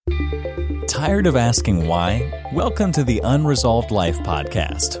Tired of asking why? Welcome to the Unresolved Life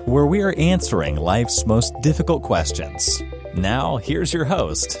podcast, where we are answering life's most difficult questions. Now, here's your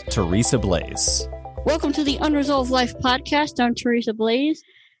host, Teresa Blaze. Welcome to the Unresolved Life podcast. I'm Teresa Blaze,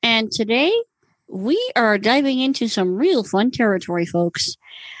 and today we are diving into some real fun territory, folks.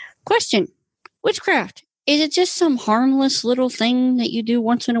 Question: witchcraft. Is it just some harmless little thing that you do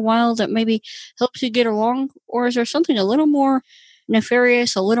once in a while that maybe helps you get along? Or is there something a little more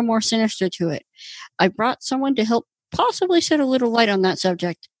nefarious, a little more sinister to it? I brought someone to help possibly shed a little light on that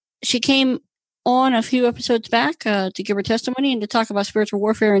subject. She came on a few episodes back to give her testimony and to talk about spiritual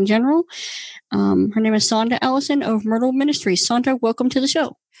warfare in general. Her name is Sonda Allison of Mrytle Ministries. Sonda, welcome to the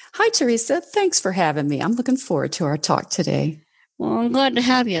show. Hi, Teresa. Thanks for having me. I'm looking forward to our talk today. Well, I'm glad to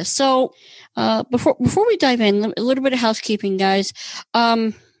have you. So before we dive in, a little bit of housekeeping, guys.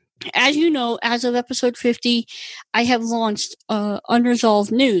 As you know, as of episode 50, I have launched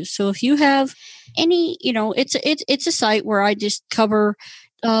Unresolved News. So if you have any, it's a site where I just cover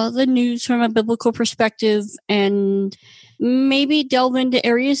the news from a biblical perspective and maybe delve into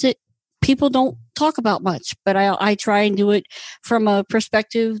areas that people don't talk about much. But I try and do it from a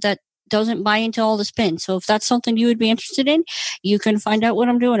perspective that doesn't buy into all the spin. So if that's something you would be interested in, you can find out what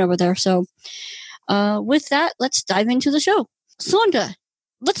I'm doing over there. So with that, let's dive into the show. Sonda,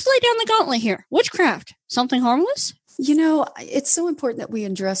 let's lay down the gauntlet here. Witchcraft, something harmless? You know, it's so important that we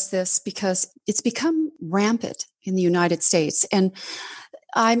address this because it's become rampant in the United States. And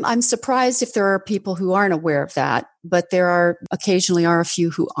I'm surprised if there are people who aren't aware of that, but there occasionally are a few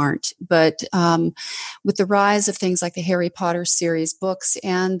who aren't. But with the rise of things like the Harry Potter series books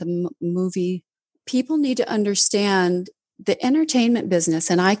and the movie, people need to understand the entertainment business.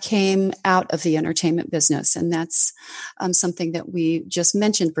 And I came out of the entertainment business, and that's something that we just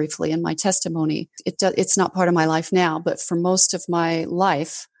mentioned briefly in my testimony. It's not part of my life now, but for most of my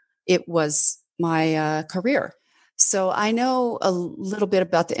life, it was my career. So I know a little bit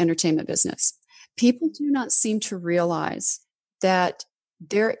about the entertainment business. People do not seem to realize that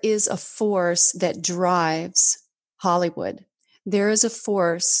there is a force that drives Hollywood. There is a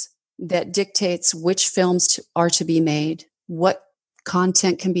force that dictates which films are to be made, what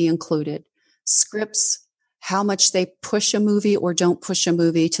content can be included, scripts, how much they push a movie or don't push a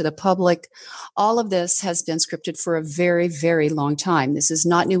movie to the public. All of this has been scripted for a very, very long time. This is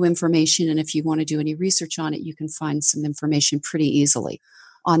not new information. And if you want to do any research on it, you can find some information pretty easily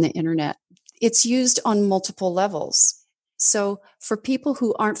on the internet. It's used on multiple levels. So for people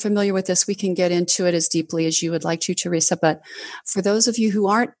who aren't familiar with this, we can get into it as deeply as you would like to, Teresa. But for those of you who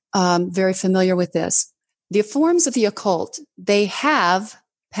aren't very familiar with this, the forms of the occult, they have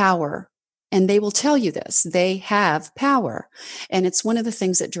power. And they will tell you this. They have power. And it's one of the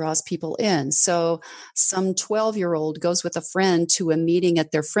things that draws people in. So some 12-year-old goes with a friend to a meeting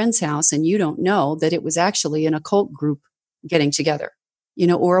at their friend's house, and you don't know that it was actually an occult group getting together,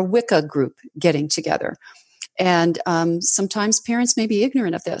 or a Wicca group getting together. And sometimes parents may be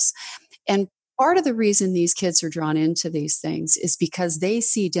ignorant of this. And part of the reason these kids are drawn into these things is because they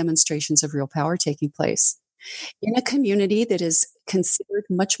see demonstrations of real power taking place in a community that is considered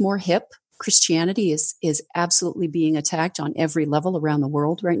much more hip. Christianity is absolutely being attacked on every level around the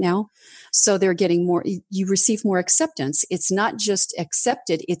world right now. So they're getting more, you receive more acceptance. It's not just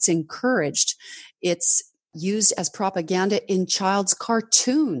accepted, it's encouraged. It's used as propaganda in child's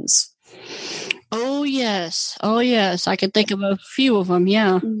cartoons. Oh, yes. I can think of a few of them.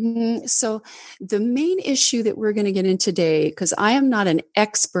 Yeah. Mm-hmm. So the main issue that we're going to get in today, because I am not an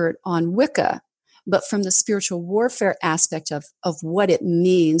expert on Wicca, but from the spiritual warfare aspect of what it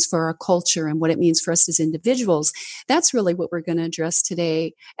means for our culture and what it means for us as individuals, that's really what we're going to address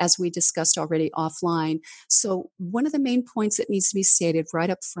today, as we discussed already offline. So one of the main points that needs to be stated right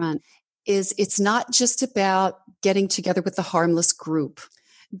up front is it's not just about getting together with the harmless group.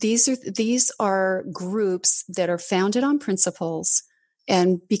 These are groups that are founded on principles.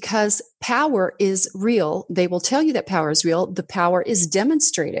 And because power is real, they will tell you that power is real. The power is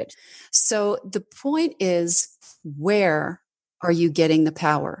demonstrated. So the point is, where are you getting the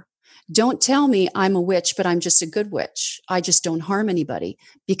power? Don't tell me I'm a witch, but I'm just a good witch. I just don't harm anybody,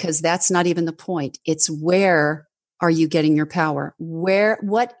 because that's not even the point. It's where are you getting your power?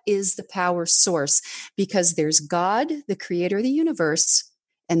 What is the power source? Because there's God, the creator of the universe,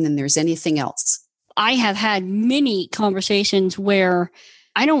 and then there's anything else. I have had many conversations where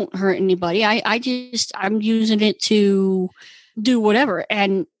I don't hurt anybody. I'm using it to do whatever.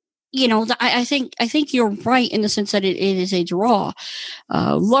 And, I think you're right in the sense that it is a draw.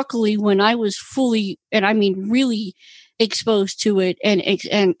 Luckily, when I was fully, and I mean really exposed to it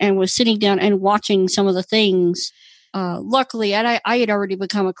and was sitting down and watching some of the things Luckily, I had already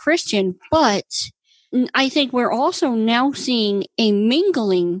become a Christian, but I think we're also now seeing a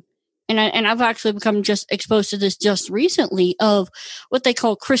mingling, and I've actually become just exposed to this just recently, of what they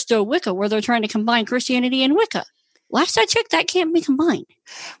call Christo Wicca, where they're trying to combine Christianity and Wicca. Last I checked, that can't be combined.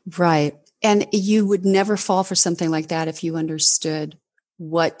 Right. And you would never fall for something like that if you understood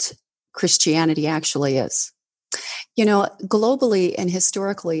what Christianity actually is. Globally and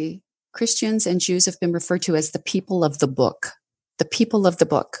historically, Christians and Jews have been referred to as the people of the book. The people of the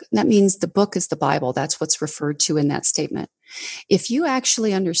book. And that means the book is the Bible. That's what's referred to in that statement. If you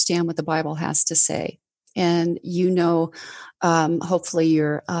actually understand what the Bible has to say, and hopefully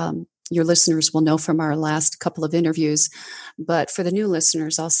your listeners will know from our last couple of interviews, but for the new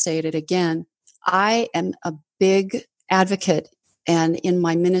listeners, I'll state it again. I am a big advocate, and in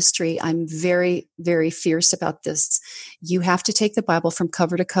my ministry, I'm very, very fierce about this. You have to take the Bible from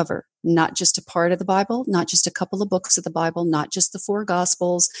cover to cover, not just a part of the Bible, not just a couple of books of the Bible, not just the 4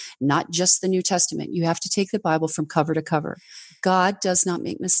 Gospels, not just the New Testament. You have to take the Bible from cover to cover. God does not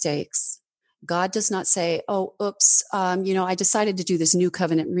make mistakes. God does not say, oh, oops, I decided to do this new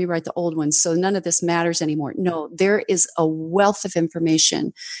covenant and rewrite the old one, so none of this matters anymore. No, there is a wealth of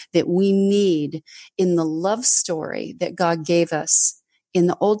information that we need in the love story that God gave us in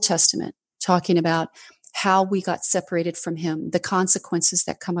the Old Testament, talking about how we got separated from him, the consequences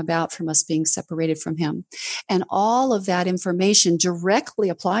that come about from us being separated from him. And all of that information directly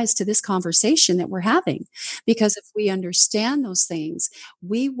applies to this conversation that we're having. Because if we understand those things,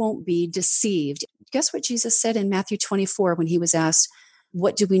 we won't be deceived. Guess what Jesus said in Matthew 24 when he was asked,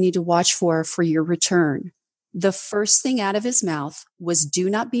 what do we need to watch for your return? The first thing out of his mouth was, do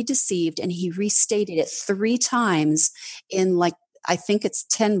not be deceived. And he restated it 3 times in I think it's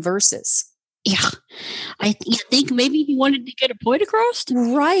 10 verses. Yeah, I think maybe he wanted to get a point across.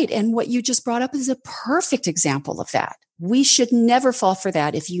 Right. And what you just brought up is a perfect example of that. We should never fall for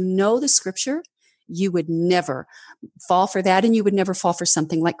that. If you know the scripture, you would never fall for that. And you would never fall for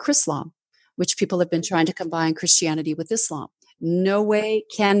something like Chrislam, which people have been trying to combine Christianity with Islam. No way,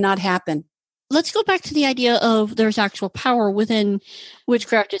 cannot happen. Let's go back to the idea of there's actual power within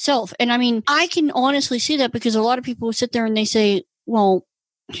witchcraft itself. And I mean, I can honestly see that because a lot of people sit there and they say, well,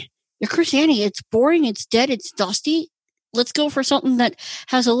 your Christianity, it's boring, it's dead, it's dusty. Let's go for something that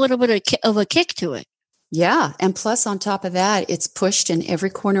has a little bit of a kick to it. Yeah. And plus, on top of that, it's pushed in every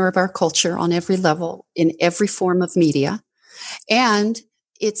corner of our culture, on every level, in every form of media. And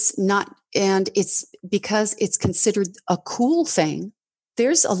it's because it's considered a cool thing.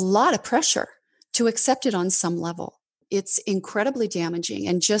 There's a lot of pressure to accept it on some level. It's incredibly damaging.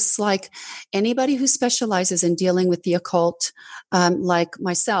 And just like anybody who specializes in dealing with the occult, like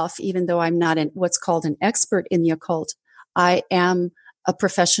myself, even though I'm not what's called an expert in the occult, I am a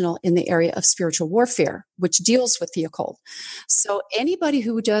professional in the area of spiritual warfare, which deals with the occult. So anybody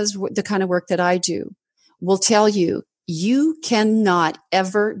who does the kind of work that I do will tell you, you cannot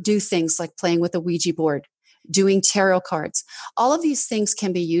ever do things like playing with a Ouija board, doing tarot cards. All of these things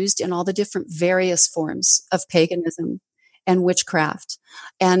can be used in all the different various forms of paganism and witchcraft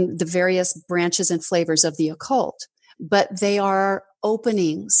and the various branches and flavors of the occult. But they are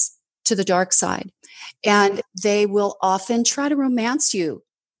openings to the dark side. And they will often try to romance you.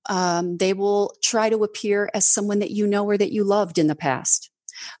 They will try to appear as someone that you know or that you loved in the past.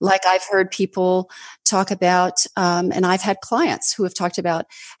 Like I've heard people talk about, and I've had clients who have talked about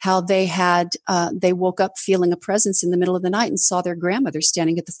how they woke up feeling a presence in the middle of the night and saw their grandmother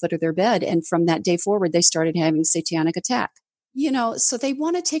standing at the foot of their bed. And from that day forward, they started having satanic attack. So they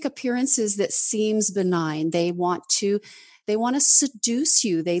want to take appearances that seems benign. They want to seduce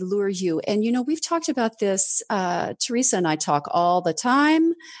you. They lure you. And, we've talked about this. Teresa and I talk all the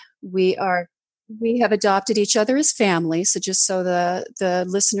time. We have adopted each other as family. So just so the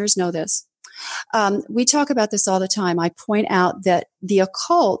listeners know this, we talk about this all the time. I point out that the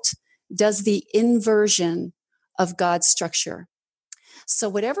occult does the inversion of God's structure. So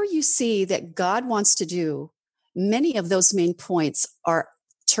whatever you see that God wants to do, many of those main points are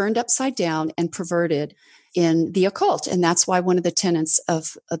turned upside down and perverted in the occult. And that's why one of the tenets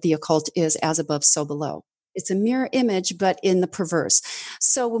of the occult is as above, so below. It's a mirror image, but in the perverse.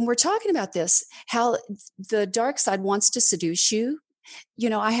 So when we're talking about this, how the dark side wants to seduce you,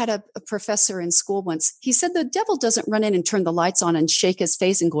 I had a professor in school once. He said the devil doesn't run in and turn the lights on and shake his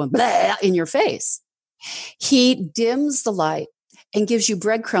face and go blah in your face. He dims the light and gives you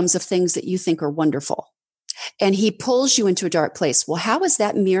breadcrumbs of things that you think are wonderful. And he pulls you into a dark place. Well, how is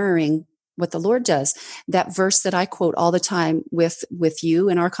that mirroring what the Lord does? That verse that I quote all the time with you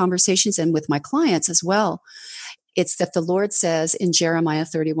in our conversations and with my clients as well. It's that the Lord says in Jeremiah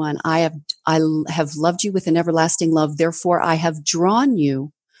 31, I have loved you with an everlasting love. Therefore, I have drawn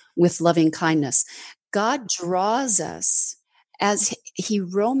you with loving kindness. God draws us as he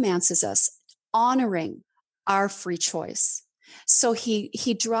romances us, honoring our free choice. So he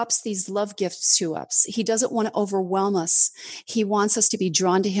drops these love gifts to us. He doesn't want to overwhelm us. He wants us to be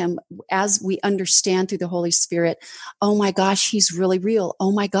drawn to him as we understand through the Holy Spirit, oh my gosh, he's really real.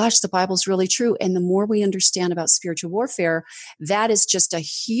 Oh my gosh, the Bible's really true. And the more we understand about spiritual warfare, that is just a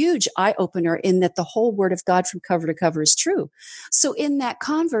huge eye opener in that the whole word of God from cover to cover is true. So in that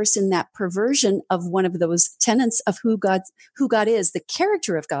converse, in that perversion of one of those tenets of who God is, the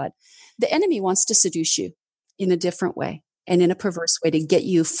character of God, the enemy wants to seduce you in a different way. And in a perverse way to get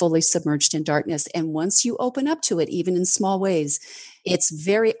you fully submerged in darkness. And once you open up to it, even in small ways, it's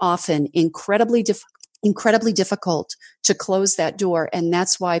very often incredibly difficult to close that door. And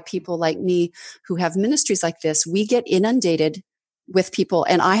that's why people like me who have ministries like this, we get inundated with people.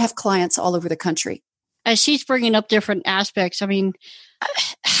 And I have clients all over the country. As she's bringing up different aspects, I mean,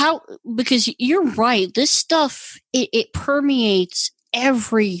 because you're right, this stuff, it permeates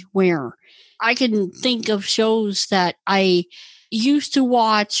everywhere. I can think of shows that I used to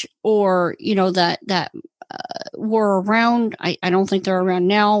watch or, that were around. I don't think they're around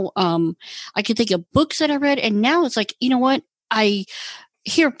now. I can think of books that I read, and now it's like, you know what? I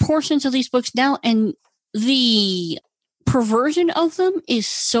hear portions of these books now, and the perversion of them is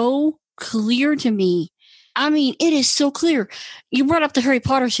so clear to me. I mean, it is so clear. You brought up the Harry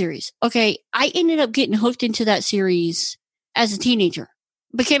Potter series. Okay, I ended up getting hooked into that series as a teenager.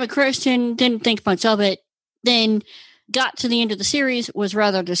 Became a Christian, didn't think much of it, then got to the end of the series, was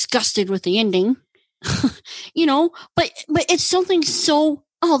rather disgusted with the ending, but it's something so,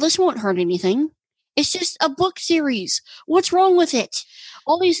 this won't hurt anything. It's just a book series. What's wrong with it?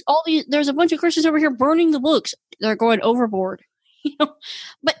 All these, there's a bunch of Christians over here burning the books. They're going overboard,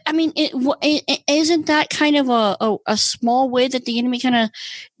 but I mean, it isn't that kind of a small way that the enemy kind of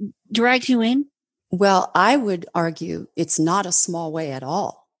drags you in? Well, I would argue it's not a small way at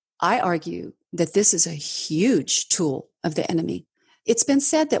all. I argue that this is a huge tool of the enemy. It's been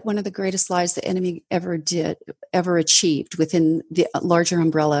said that one of the greatest lies the enemy ever achieved within the larger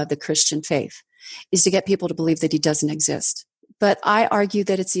umbrella of the Christian faith is to get people to believe that he doesn't exist. But I argue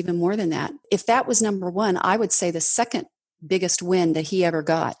that it's even more than that. If that was number one, I would say the second biggest win that he ever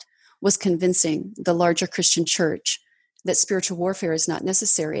got was convincing the larger Christian church that spiritual warfare is not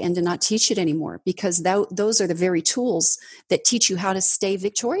necessary and to not teach it anymore, because those are the very tools that teach you how to stay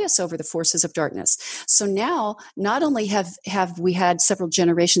victorious over the forces of darkness. So now, not only have we had several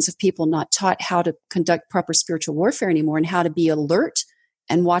generations of people not taught how to conduct proper spiritual warfare anymore and how to be alert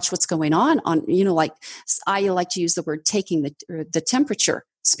and watch what's going on, like I like to use the word taking the temperature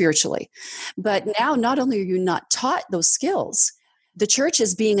spiritually. But now not only are you not taught those skills, the church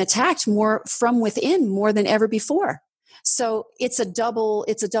is being attacked more from within more than ever before. So it's a double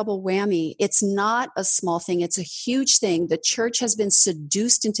whammy. It's not a small thing. It's a huge thing. The church has been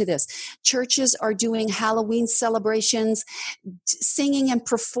seduced into this. Churches are doing Halloween celebrations, singing and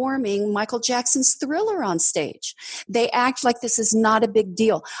performing Michael Jackson's Thriller on stage. They act like this is not a big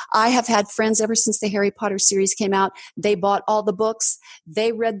deal. I have had friends ever since the Harry Potter series came out. They bought all the books.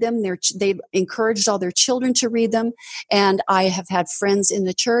 They read them. They've encouraged all their children to read them. And I have had friends in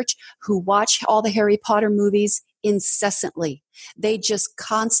the church who watch all the Harry Potter movies incessantly. They just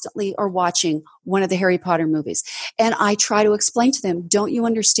constantly are watching one of the Harry Potter movies. And I try to explain to them, don't you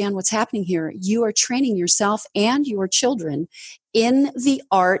understand what's happening here? You are training yourself and your children in the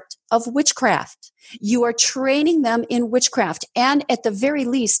art of witchcraft. You are training them in witchcraft. And at the very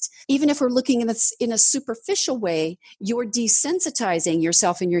least, even if we're looking in a superficial way, you're desensitizing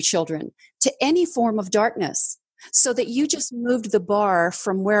yourself and your children to any form of darkness. So that you just moved the bar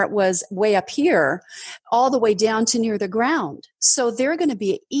from where it was way up here all the way down to near the ground. So they're going to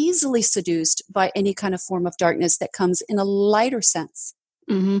be easily seduced by any kind of form of darkness that comes in a lighter sense.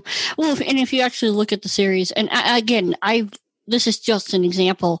 Mm-hmm. Well, and if you actually look at the series, and again, this is just an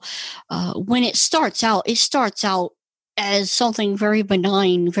example. When it starts out as something very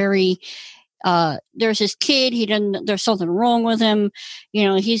benign, very there's this kid, there's something wrong with him.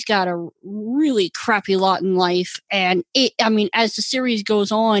 He's got a really crappy lot in life. And as the series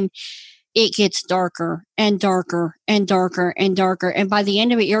goes on, it gets darker and darker and darker and darker. And by the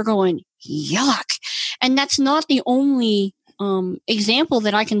end of it, you're going, yuck. And that's not the only example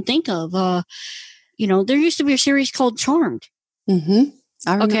that I can think of. There used to be a series called Charmed. Mm-hmm.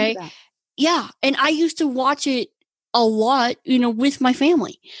 I remember that. Yeah. And I used to watch it a lot, with my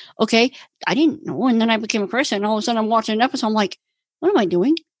family. Okay. I didn't know. And then I became a Christian and all of a sudden I'm watching an episode. I'm like, what am I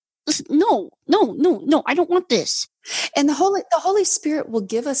doing? listen, no, I don't want this. And the Holy Spirit will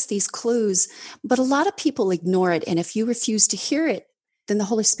give us these clues, but a lot of people ignore it. And if you refuse to hear it, then the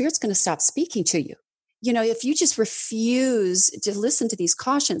Holy Spirit's going to stop speaking to you. If you just refuse to listen to these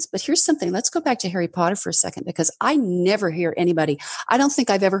cautions. But here's something. Let's go back to Harry Potter for a second, because I never hear anybody. I don't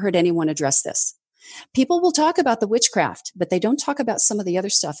think I've ever heard anyone address this. People will talk about the witchcraft, but they don't talk about some of the other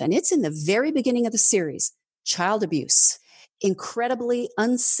stuff. And it's in the very beginning of the series, child abuse, incredibly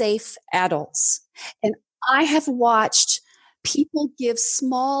unsafe adults. And I have watched people give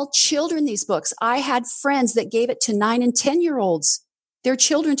small children these books. I had friends that gave it to 9 and 10-year-olds, their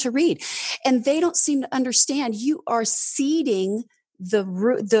children, to read. And they don't seem to understand you are seeding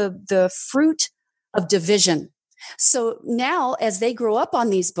the fruit of division. So now as they grow up on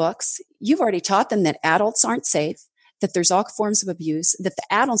these books, you've already taught them that adults aren't safe, that there's all forms of abuse, that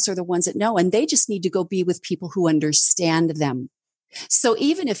the adults are the ones that know, and they just need to go be with people who understand them. So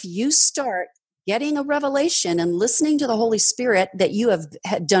even if you start getting a revelation and listening to the Holy Spirit that you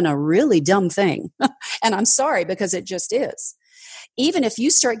have done a really dumb thing, and I'm sorry, because it just is. Even if you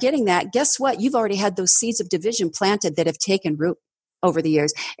start getting that, guess what? You've already had those seeds of division planted that have taken root over the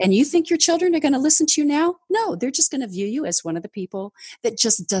years. And you think your children are going to listen to you now? No, they're just going to view you as one of the people that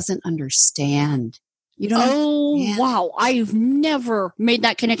just doesn't understand. You don't understand. Wow. I've never made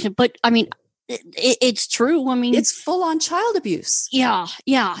that connection. But I mean, it's true. I mean, it's full on child abuse. Yeah.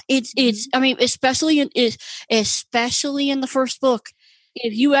 It's. I mean, especially in the first book.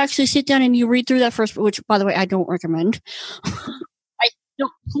 If you actually sit down and you read through that first book, which, by the way, I don't recommend.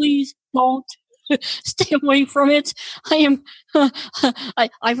 Please don't stay away from it.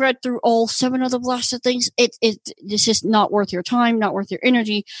 I've read through all 7 of the blasted things. It's just not worth your time, not worth your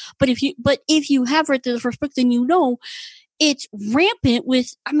energy. But if you have read through the first book, then it's rampant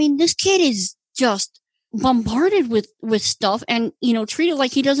with. I mean, this kid is just bombarded with stuff, and treated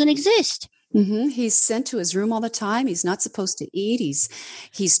like he doesn't exist. Mm-hmm. He's sent to his room all the time. He's not supposed to eat.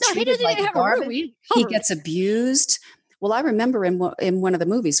 He's treated like garbage. He gets abused. Well, I remember in one of the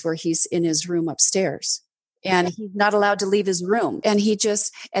movies where he's in his room upstairs and he's not allowed to leave his room. And he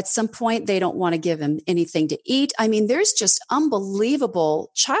just, at some point, they don't want to give him anything to eat. I mean, there's just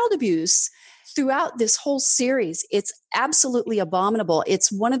unbelievable child abuse throughout this whole series. It's absolutely abominable.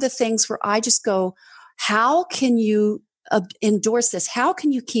 It's one of the things where I just go, how can you endorse this? How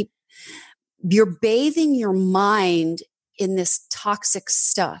can you you're bathing your mind in this toxic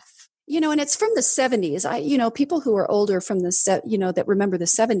stuff? And it's from the 70s. People who are older from that remember the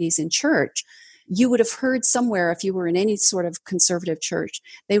 70s in church, you would have heard somewhere, if you were in any sort of conservative church,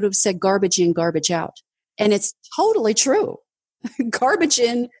 they would have said garbage in, garbage out. And it's totally true. Garbage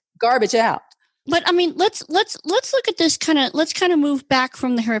in, garbage out. But I mean, let's look at this let's kind of move back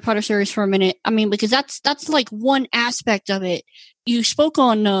from the Harry Potter series for a minute. I mean, because that's like one aspect of it. You spoke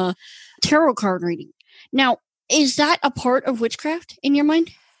on tarot card reading. Now, is that a part of witchcraft in your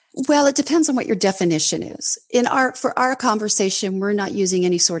mind? Well, it depends on what your definition is. For our conversation, we're not using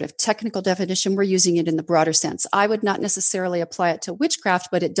any sort of technical definition. We're using it in the broader sense. I would not necessarily apply it to witchcraft,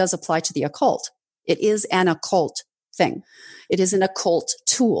 but it does apply to the occult. It is an occult thing. It is an occult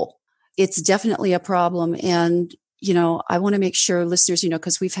tool. It's definitely a problem. And, I want to make sure listeners,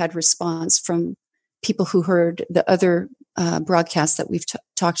 because we've had response from people who heard the other broadcasts that we've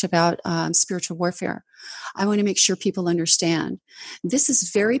talked about spiritual warfare. I want to make sure people understand this is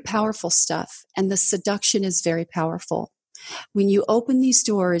very powerful stuff, and the seduction is very powerful. When you open these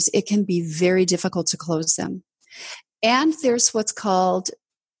doors, it can be very difficult to close them. And there's what's called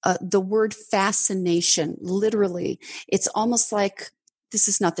the word fascination. Literally, it's almost like, this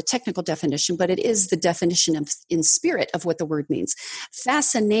is not the technical definition, but it is the definition in spirit of what the word means.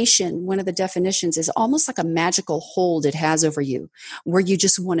 Fascination, one of the definitions, is almost like a magical hold it has over you, where you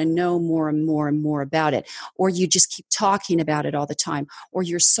just want to know more and more and more about it, or you just keep talking about it all the time, or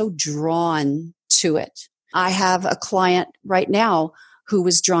you're so drawn to it. I have a client right now who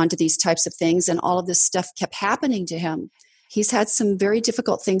was drawn to these types of things, and all of this stuff kept happening to him. He's had some very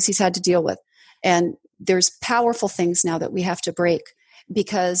difficult things he's had to deal with, and there's powerful things now that we have to break,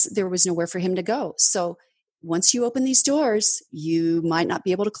 because there was nowhere for him to go. So once you open these doors, you might not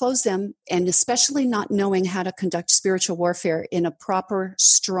be able to close them, and especially not knowing how to conduct spiritual warfare in a proper,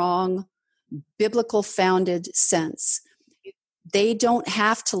 strong, biblical founded sense. They don't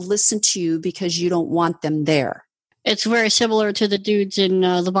have to listen to you because you don't want them there. It's very similar to the dudes in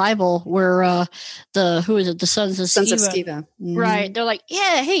the Bible where the sons of Sceva. Mm-hmm. Right. They're like,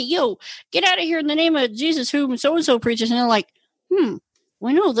 yeah, hey, yo, get out of here in the name of Jesus, whom so-and-so preaches. And they're like,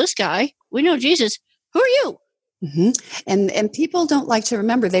 we know this guy. We know Jesus. Who are you? Mm-hmm. And people don't like to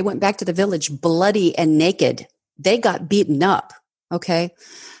remember they went back to the village bloody and naked. They got beaten up. Okay.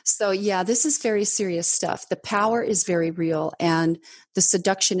 So, yeah, this is very serious stuff. The power is very real and the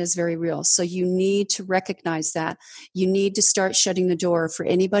seduction is very real. So, you need to recognize that. You need to start shutting the door for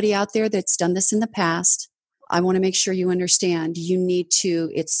anybody out there that's done this in the past. I want to make sure you understand. You need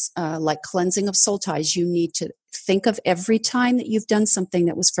to, it's like cleansing of soul ties. You need to think of every time that you've done something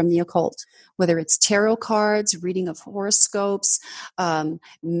that was from the occult, whether it's tarot cards, reading of horoscopes,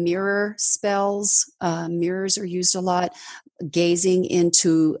 mirror spells. Mirrors are used a lot. Gazing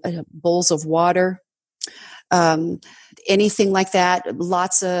into bowls of water. Anything like that.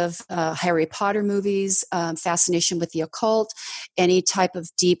 Lots of Harry Potter movies, fascination with the occult, any type of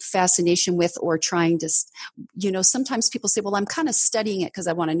deep fascination with or trying to, sometimes people say, well, I'm kind of studying it because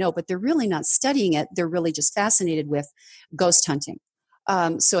I want to know, but they're really not studying it. They're really just fascinated with ghost hunting.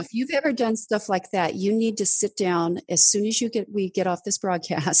 So if you've ever done stuff like that, you need to sit down as soon as we get off this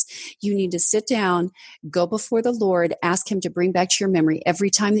broadcast. You need to sit down, go before the Lord, ask Him to bring back to your memory every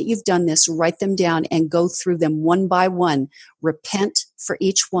time that you've done this, write them down and go through them one by one. Repent for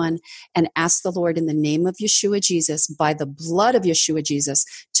each one and ask the Lord in the name of Yeshua Jesus, by the blood of Yeshua Jesus,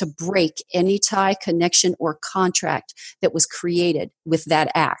 to break any tie, connection, or contract that was created with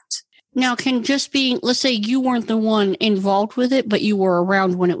that act. Now, can just be, let's say you weren't the one involved with it, but you were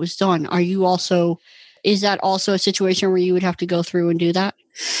around when it was done. Is that also a situation where you would have to go through and do that?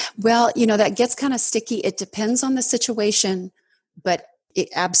 Well, that gets kind of sticky. It depends on the situation, but it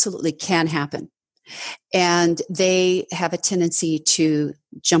absolutely can happen. And they have a tendency to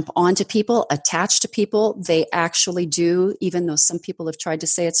jump onto people, attach to people. They actually do, even though some people have tried to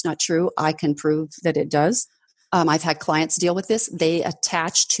say it's not true. I can prove that it does. I've had clients deal with this. They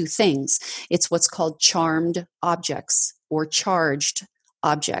attach to things. It's what's called charmed objects or charged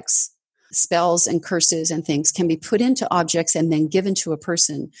objects. Spells and curses and things can be put into objects and then given to a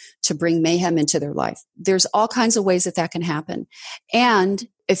person to bring mayhem into their life. There's all kinds of ways that can happen. And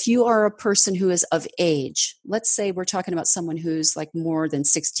if you are a person who is of age, let's say we're talking about someone who's like more than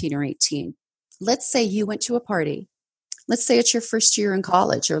 16 or 18. Let's say you went to a party. Let's say it's your first year in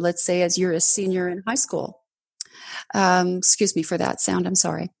college, or let's say as you're a senior in high school. Excuse me for that sound. I'm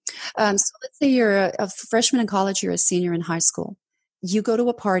sorry. So let's say you're a freshman in college, you're a senior in high school. You go to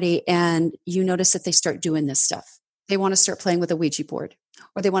a party and you notice that they start doing this stuff. They want to start playing with a Ouija board,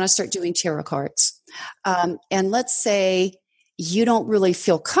 or they want to start doing tarot cards. And let's say you don't really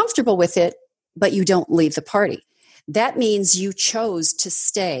feel comfortable with it, but you don't leave the party. That means you chose to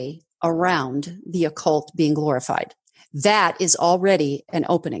stay around the occult being glorified. That is already an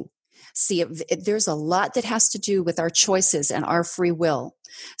opening. See, there's a lot that has to do with our choices and our free will.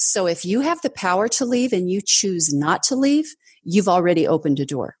 So if you have the power to leave and you choose not to leave, you've already opened a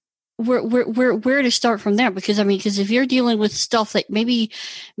door. Where to start from there? Because if you're dealing with stuff that maybe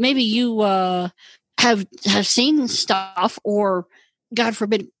you have seen stuff, or God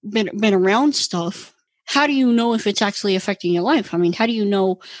forbid been around stuff, how do you know if it's actually affecting your life? How do you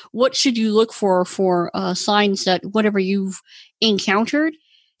know, what should you look for signs that whatever you've encountered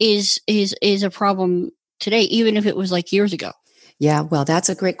is a problem today, even if it was like years ago? Yeah, well, that's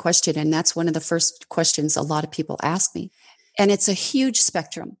a great question. And that's one of the first questions a lot of people ask me. And it's a huge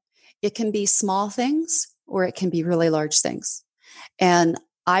spectrum. It can be small things or it can be really large things. And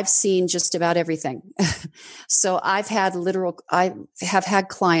I've seen just about everything. So I have had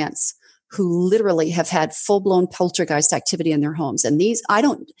clients who literally have had full-blown poltergeist activity in their homes. And these,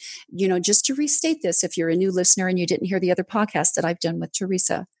 just to restate this, if you're a new listener and you didn't hear the other podcast that I've done with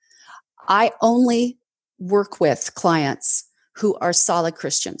Teresa, I only work with clients who are solid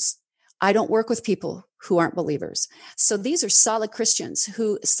Christians. I don't work with people who aren't believers. So these are solid Christians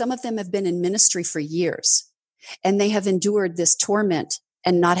who, some of them have been in ministry for years, and they have endured this torment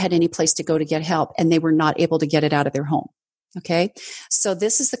and not had any place to go to get help, and they were not able to get it out of their home. Okay. So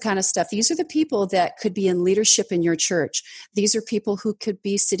this is the kind of stuff. These are the people that could be in leadership in your church. These are people who could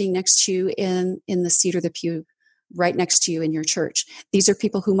be sitting next to you in the seat or the pew right next to you in your church. These are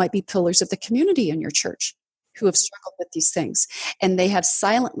people who might be pillars of the community in your church, who have struggled with these things, and they have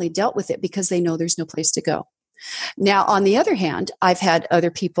silently dealt with it because they know there's no place to go. Now, on the other hand, I've had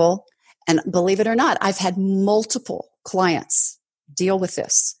other people, and believe it or not, I've had multiple clients deal with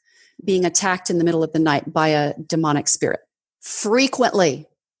this, being attacked in the middle of the night by a demonic spirit. Frequently,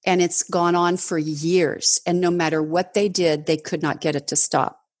 and it's gone on for years, and no matter what they did, they could not get it to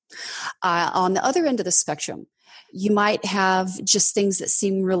stop. On the other end of the spectrum, you might have just things that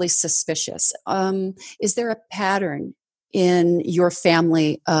seem really suspicious. Is there a pattern in your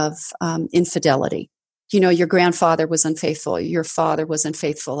family of infidelity? Your grandfather was unfaithful, your father was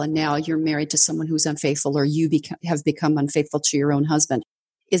unfaithful, and now you're married to someone who's unfaithful, or you have become unfaithful to your own husband.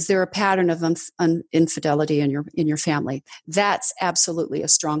 Is there a pattern of infidelity in your family? That's absolutely a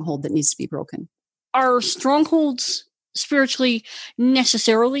stronghold that needs to be broken. Are strongholds spiritually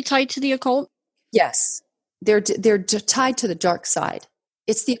necessarily tied to the occult? Yes. They're tied to the dark side.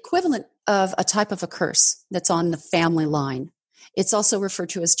 It's the equivalent of a type of a curse that's on the family line. It's also referred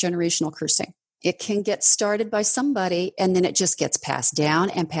to as generational cursing. It can get started by somebody, and then it just gets passed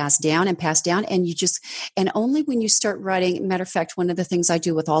down and passed down and passed down. And only when you start writing, matter of fact, one of the things I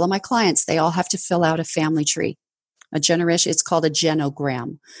do with all of my clients, they all have to fill out a family tree, a generation. It's called a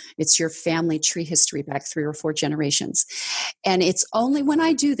genogram. It's your family tree history back 3 or 4 generations. And it's only when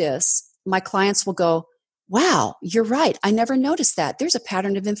I do this, my clients will go, wow, you're right. I never noticed that. There's a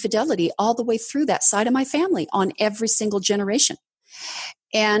pattern of infidelity all the way through that side of my family on every single generation.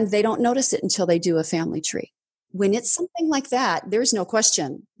 And they don't notice it until they do a family tree. When it's something like that, there's no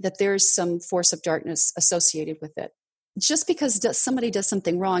question that there's some force of darkness associated with it. Just because somebody does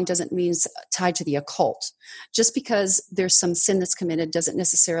something wrong doesn't mean it's tied to the occult. Just because there's some sin that's committed doesn't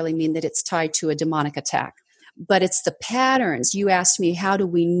necessarily mean that it's tied to a demonic attack. But it's the patterns. You asked me, how do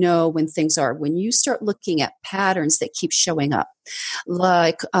we know when things are? When you start looking at patterns that keep showing up.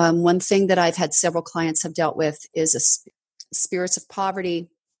 Like one thing that I've had several clients have dealt with is spirits of poverty,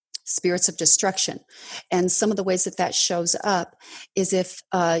 spirits of destruction. And some of the ways that shows up is if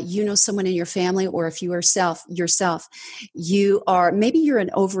you know someone in your family, or if you yourself, maybe you're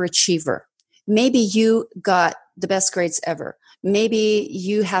an overachiever. Maybe you got the best grades ever. Maybe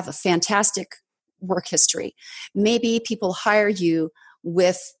you have a fantastic work history. Maybe people hire you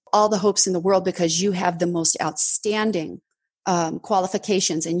with all the hopes in the world because you have the most outstanding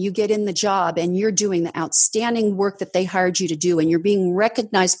qualifications, and you get in the job and you're doing the outstanding work that they hired you to do, and you're being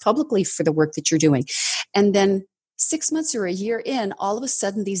recognized publicly for the work that you're doing. And then 6 months or a year in, all of a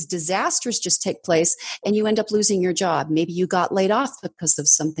sudden these disasters just take place and you end up losing your job. Maybe you got laid off because of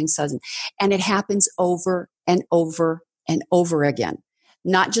something sudden. And it happens over and over and over again.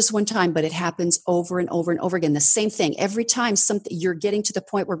 Not just one time, but it happens over and over and over again. The same thing. Every time you're getting to the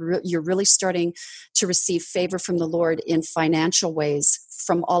point where you're really starting to receive favor from the Lord in financial ways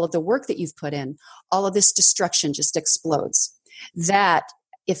from all of the work that you've put in, all of this destruction just explodes. That,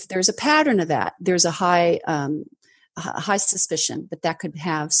 if there's a pattern of that, there's a high suspicion that could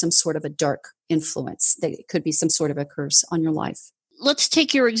have some sort of a dark influence. That it could be some sort of a curse on your life. Let's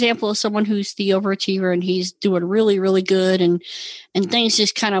take your example of someone who's the overachiever and he's doing really, really good, and things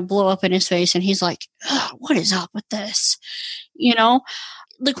just kind of blow up in his face, and he's like, oh, what is up with this? You know,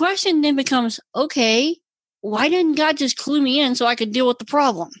 the question then becomes, okay, why didn't God just clue me in so I could deal with the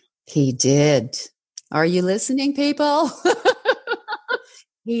problem? He did. Are you listening, people?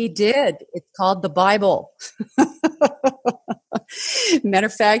 He did. It's called the Bible. Matter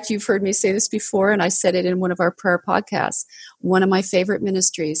of fact, you've heard me say this before, and I said it in one of our prayer podcasts. One of my favorite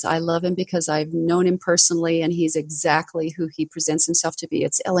ministries. I love him because I've known him personally, and he's exactly who he presents himself to be.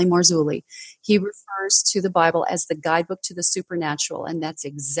 It's L.A. Marzulli. He refers to the Bible as the guidebook to the supernatural, and that's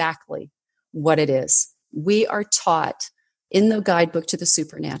exactly what it is. We are taught in the guidebook to the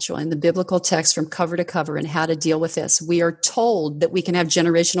supernatural, in the biblical text from cover to cover, and how to deal with this. We are told that we can have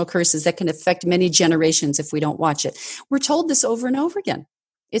generational curses that can affect many generations if we don't watch it. We're told this over and over again.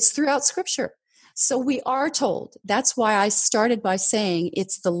 It's throughout Scripture. So we are told. That's why I started by saying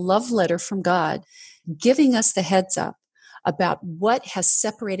it's the love letter from God, giving us the heads up about what has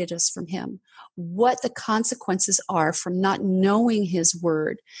separated us from Him, what the consequences are from not knowing His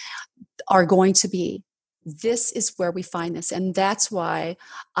word are going to be. This is where we find this. And that's why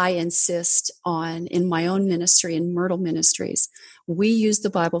I insist on, in my own ministry, in Mrytle Ministries, we use the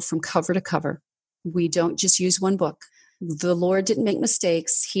Bible from cover to cover. We don't just use one book. The Lord didn't make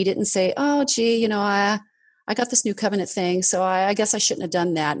mistakes. He didn't say, oh, gee, I got this new covenant thing, so I guess I shouldn't have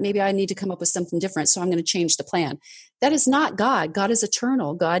done that. Maybe I need to come up with something different, so I'm going to change the plan. That is not God. God is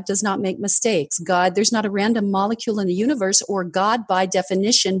eternal. God does not make mistakes. There's not a random molecule in the universe, or God, by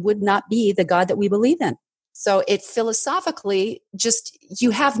definition, would not be the God that we believe in. So it philosophically just,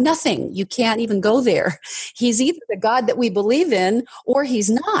 you have nothing. You can't even go there. He's either the God that we believe in or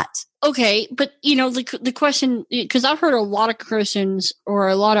he's not. Okay, but the question, because I've heard a lot of Christians or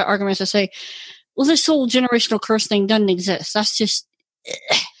a lot of arguments that say, well, this whole generational curse thing doesn't exist. That's just,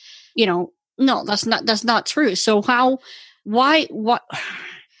 no, that's not true. So why? Well,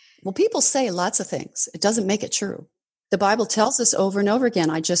 people say lots of things. It doesn't make it true. The Bible tells us over and over again.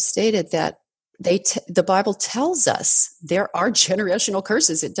 I just stated that the Bible tells us there are generational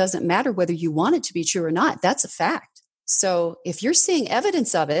curses. It doesn't matter whether you want it to be true or not. That's a fact. So if you're seeing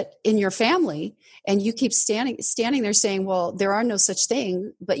evidence of it in your family and you keep standing there saying, well, there are no such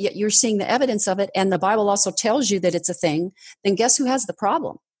thing, but yet you're seeing the evidence of it and the Bible also tells you that it's a thing, then guess who has the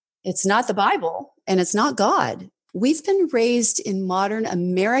problem? It's not the Bible and it's not God. We've been raised in modern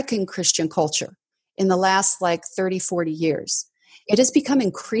American Christian culture in the last 30, 40 years. It has become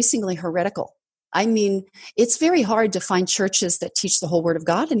increasingly heretical. I mean, it's very hard to find churches that teach the whole Word of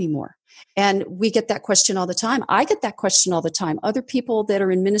God anymore. And we get that question all the time. I get that question all the time. Other people that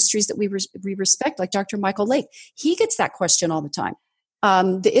are in ministries that we respect, like Dr. Michael Lake, he gets that question all the time.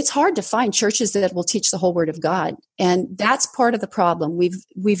 It's hard to find churches that will teach the whole Word of God. And that's part of the problem.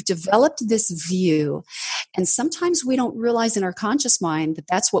 We've developed this view, and sometimes we don't realize in our conscious mind that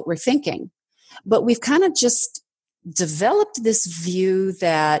that's what we're thinking. But we've kind of just developed this view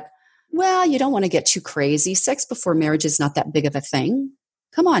that, well, you don't want to get too crazy. Sex before marriage is not that big of a thing.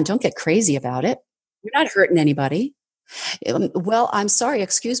 Come on, don't get crazy about it. You're not hurting anybody. Well, I'm sorry,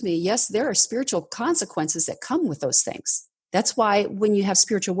 excuse me. Yes, there are spiritual consequences that come with those things. That's why when you have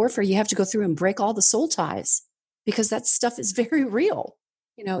spiritual warfare, you have to go through and break all the soul ties, because that stuff is very real.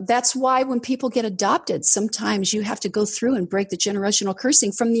 That's why when people get adopted, sometimes you have to go through and break the generational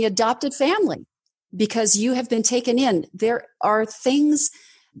cursing from the adopted family because you have been taken in. There are things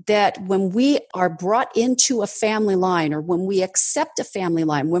that when we are brought into a family line, or when we accept a family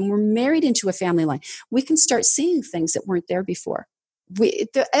line, when we're married into a family line, we can start seeing things that weren't there before.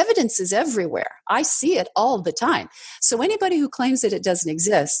 The evidence is everywhere. I see it all the time. So anybody who claims that it doesn't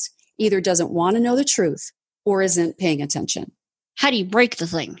exist either doesn't want to know the truth or isn't paying attention. How do you break the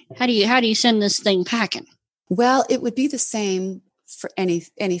thing? How do you send this thing packing? Well, it would be the same for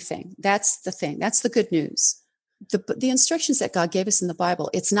anything. That's the thing. That's the good news. The instructions that God gave us in the Bible,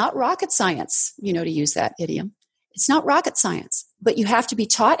 it's not rocket science, to use that idiom. It's not rocket science, but you have to be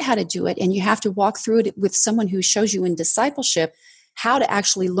taught how to do it, and you have to walk through it with someone who shows you in discipleship how to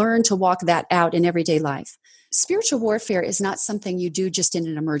actually learn to walk that out in everyday life. Spiritual warfare is not something you do just in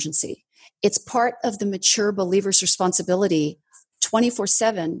an emergency. It's part of the mature believer's responsibility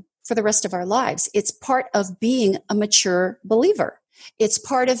 24/7 for the rest of our lives. It's part of being a mature believer. It's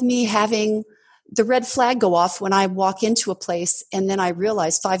part of me having the red flag go off when I walk into a place and then I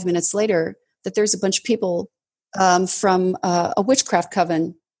realize 5 minutes later that there's a bunch of people from a witchcraft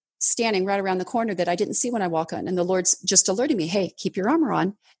coven standing right around the corner that I didn't see when I walk in. And the Lord's just alerting me, hey, keep your armor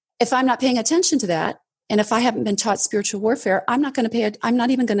on. If I'm not paying attention to that, and if I haven't been taught spiritual warfare, I'm not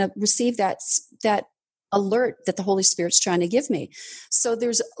even going to receive that alert that the Holy Spirit's trying to give me. So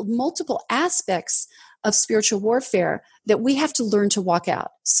there's multiple aspects of spiritual warfare that we have to learn to walk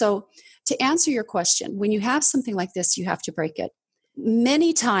out. So to answer your question, when you have something like this, you have to break it.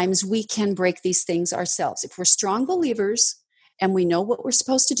 Many times we can break these things ourselves. If we're strong believers and we know what we're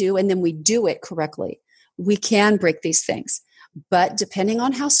supposed to do and then we do it correctly, we can break these things. But depending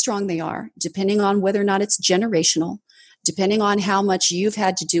on how strong they are, depending on whether or not it's generational, depending on how much you've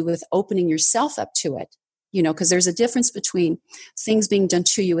had to do with opening yourself up to it, because there's a difference between things being done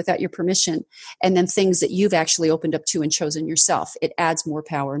to you without your permission and then things that you've actually opened up to and chosen yourself. It adds more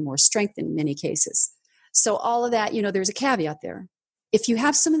power and more strength in many cases. So all of that, there's a caveat there. If you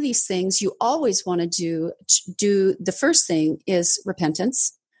have some of these things, you always want to do the first thing is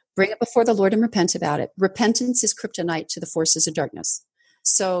repentance. Bring it before the Lord and repent about it. Repentance is kryptonite to the forces of darkness.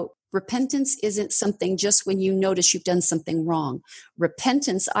 So repentance isn't something just when you notice you've done something wrong.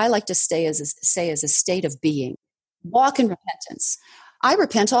 Repentance, I like to say as a state of being. Walk in repentance. I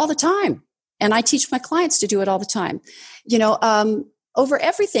repent all the time, and I teach my clients to do it all the time. Over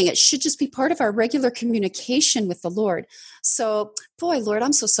everything, it should just be part of our regular communication with the Lord. So, boy, Lord,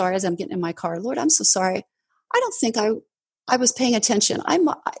 I'm so sorry as I'm getting in my car. Lord, I'm so sorry. I don't think I was paying attention. I'm,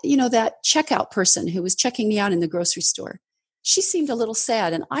 that checkout person who was checking me out in the grocery store. She seemed a little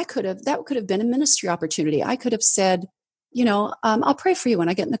sad, and that could have been a ministry opportunity. I could have said, I'll pray for you when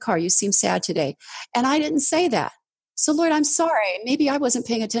I get in the car. You seem sad today. And I didn't say that. So, Lord, I'm sorry. Maybe I wasn't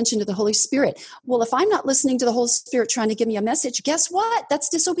paying attention to the Holy Spirit. Well, if I'm not listening to the Holy Spirit trying to give me a message, guess what? That's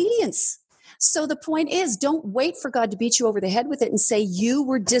disobedience. So the point is, don't wait for God to beat you over the head with it and say, you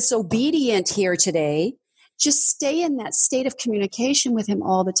were disobedient here today. Just stay in that state of communication with him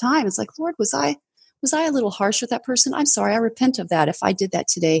all the time. It's like, Lord, was I a little harsh with that person? I'm sorry. I repent of that if I did that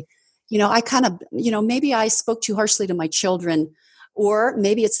today. I kind of, maybe I spoke too harshly to my children, or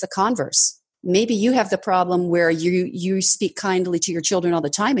maybe it's the converse. Maybe you have the problem where you speak kindly to your children all the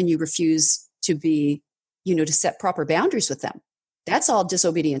time and you refuse to be, to set proper boundaries with them. That's all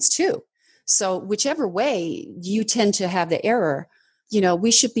disobedience too. So whichever way you tend to have the error, we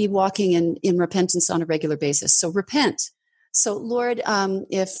should be walking in repentance on a regular basis. So repent. So, Lord,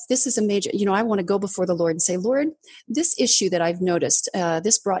 if this is a major, I want to go before the Lord and say, Lord, this issue that I've noticed,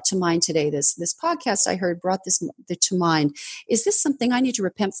 this brought to mind today, this podcast I heard brought this to mind. Is this something I need to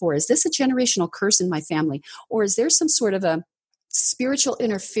repent for? Is this a generational curse in my family? Or is there some sort of a spiritual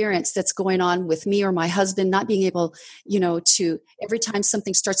interference that's going on with me or my husband not being able, to every time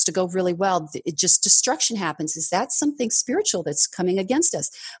something starts to go really well, it just destruction happens. Is that something spiritual that's coming against us?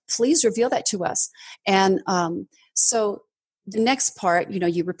 Please reveal that to us. And so the next part,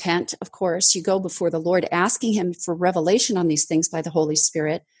 you repent, of course, you go before the Lord asking him for revelation on these things by the Holy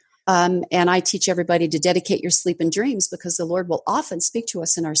Spirit. And I teach everybody to dedicate your sleep and dreams because the Lord will often speak to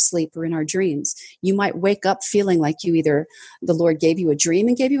us in our sleep or in our dreams. You might wake up feeling like the Lord gave you a dream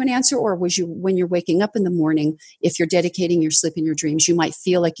and gave you an answer, or when you're waking up in the morning, if you're dedicating your sleep and your dreams, you might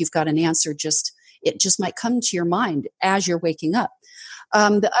feel like you've got an answer. It just might come to your mind as you're waking up.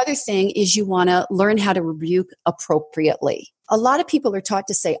 The other thing is you want to learn how to rebuke appropriately. A lot of people are taught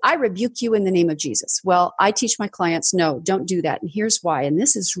to say, I rebuke you in the name of Jesus. Well, I teach my clients, no, don't do that. And here's why. And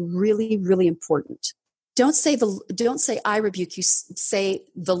this is really, really important. Don't say I rebuke you, say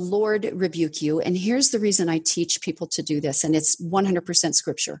the Lord rebuke you. And here's the reason I teach people to do this. And it's 100%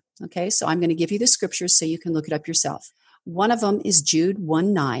 scripture. Okay. So I'm going to give you the scriptures so you can look it up yourself. One of them is Jude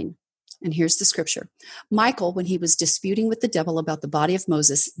 1:9. And here's the scripture. Michael, when he was disputing with the devil about the body of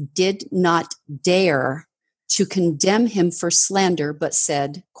Moses, did not dare to condemn him for slander, but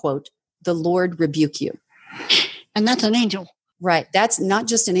said, quote, the Lord rebuke you. And that's an angel. Right. That's not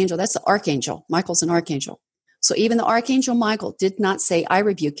just an angel. That's the archangel. Michael's an archangel. So even the archangel Michael did not say, I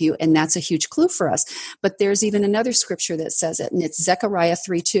rebuke you. And that's a huge clue for us. But there's even another scripture that says it. And it's Zechariah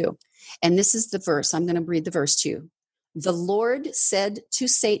 3:2. And this is the verse. I'm going to read the verse to you. The Lord said to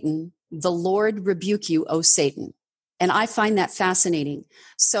Satan, the Lord rebuke you, O Satan. And I find that fascinating.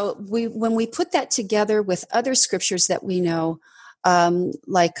 So when we put that together with other scriptures that we know,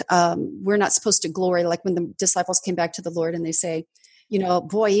 we're not supposed to glory, like when the disciples came back to the Lord and they say,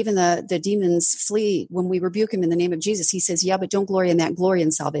 boy, even the demons flee when we rebuke him in the name of Jesus. He says, yeah, but don't glory in that, glory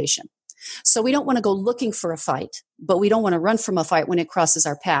in salvation. So we don't want to go looking for a fight, but we don't want to run from a fight when it crosses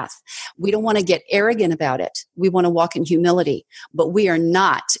our path. We don't want to get arrogant about it. We want to walk in humility, but we are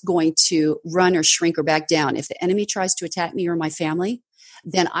not going to run or shrink or back down. If the enemy tries to attack me or my family,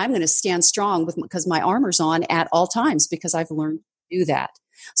 then I'm going to stand strong because my armor's on at all times because I've learned to do that.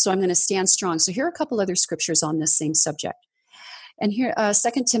 So I'm going to stand strong. So here are a couple other scriptures on this same subject. And here,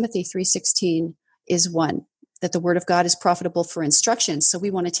 2 Timothy 3:16 is one. That the word of God is profitable for instruction. So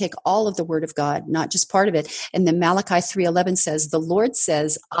we want to take all of the word of God, not just part of it. And then Malachi 3:11 says, the Lord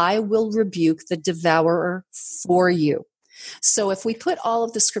says, I will rebuke the devourer for you. So if we put all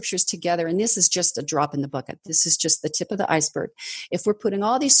of the scriptures together, and this is just a drop in the bucket, this is just the tip of the iceberg. If we're putting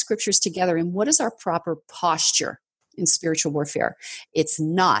all these scriptures together, and what is our proper posture in spiritual warfare? It's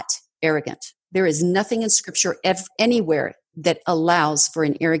not arrogant. There is nothing in scripture anywhere that allows for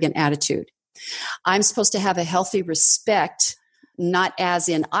an arrogant attitude. I'm supposed to have a healthy respect, not as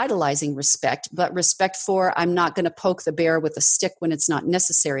in idolizing respect, but respect for I'm not going to poke the bear with a stick when it's not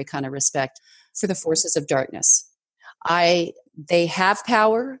necessary kind of respect for the forces of darkness. They have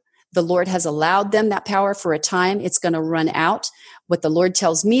power. The Lord has allowed them that power for a time. It's going to run out. What the Lord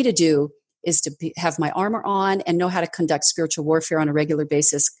tells me to do is to have my armor on and know how to conduct spiritual warfare on a regular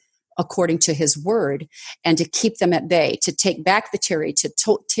basis according to his word, and to keep them at bay, to take back the territory, to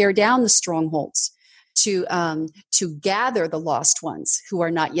tear down the strongholds, to gather the lost ones who are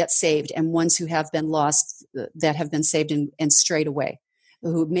not yet saved and ones who have been lost that have been saved and strayed away,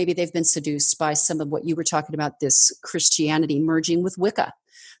 who maybe they've been seduced by some of what you were talking about, this Christianity merging with Wicca.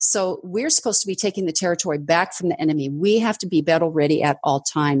 So we're supposed to be taking the territory back from the enemy. We have to be battle ready at all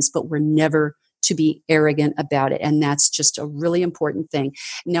times, but we're never to be arrogant about it. And that's just a really important thing.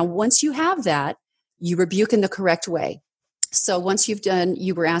 Now, once you have that, you rebuke in the correct way. So once you've done,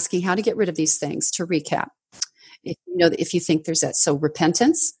 you were asking how to get rid of these things. To recap, if you think there's that. So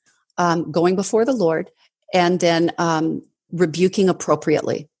repentance, going before the Lord, and then rebuking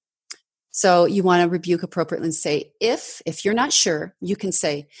appropriately. So you want to rebuke appropriately and say, if you're not sure, you can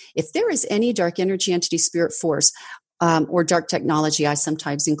say, if there is any dark energy, entity, spirit, force, or dark technology, I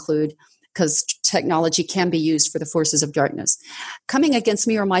sometimes include, because technology can be used for the forces of darkness, coming against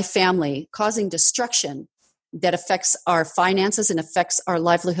me or my family, causing destruction that affects our finances and affects our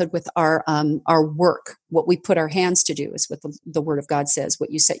livelihood with our work. What we put our hands to do is what the word of God says,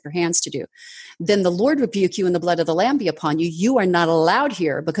 what you set your hands to do. Then the Lord rebuke you and the blood of the Lamb be upon you. You are not allowed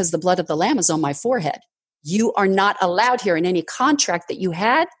here because the blood of the Lamb is on my forehead. You are not allowed here, and any contract that you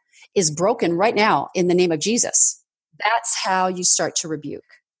had is broken right now in the name of Jesus. That's how you start to rebuke.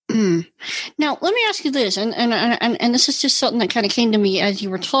 Now, let me ask you this, and this is just something that kind of came to me as you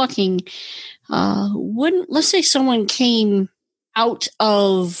were talking. Let's say someone came out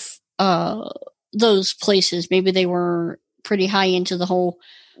of those places, maybe they were pretty high into the whole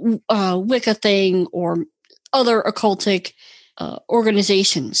Wicca thing or other occultic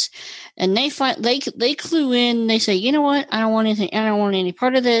organizations, and they clue in. They say, you know what, I don't want anything. I don't want any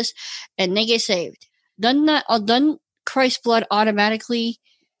part of this, and they get saved. Doesn't Christ's blood automatically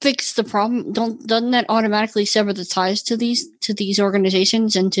fix the problem? Doesn't that automatically sever the ties to these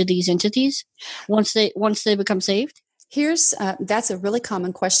organizations and to these entities once they become saved? Here's that's a really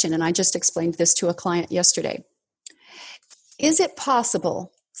common question, and I just explained this to a client yesterday. Is it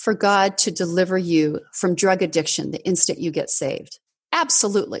possible for God to deliver you from drug addiction the instant you get saved?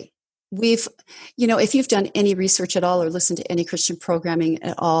 Absolutely. If you've done any research at all or listened to any Christian programming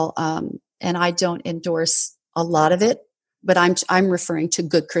at all, and I don't endorse a lot of it, but I'm referring to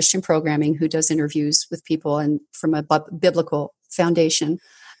good Christian programming who does interviews with people and from a biblical foundation.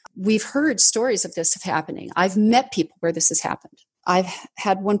 We've heard stories of this happening. I've met people where this has happened. I've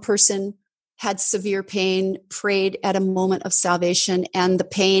had one person had severe pain, prayed at a moment of salvation, and the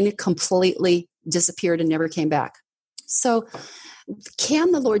pain completely disappeared and never came back. So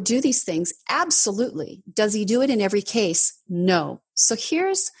can the Lord do these things? Absolutely. Does he do it in every case? No. So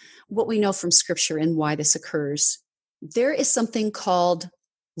here's what we know from Scripture and why this occurs. There is something called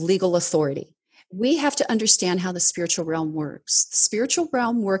legal authority. We have to understand how the spiritual realm works. The spiritual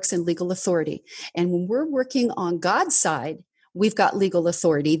realm works in legal authority. And when we're working on God's side, we've got legal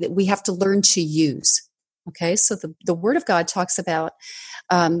authority that we have to learn to use. Okay, so the Word of God talks about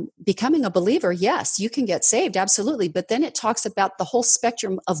becoming a believer. Yes, you can get saved, absolutely. But then it talks about the whole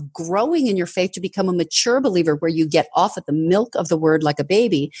spectrum of growing in your faith to become a mature believer, where you get off of the milk of the Word like a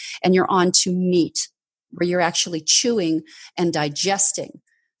baby and you're on to meat, where you're actually chewing and digesting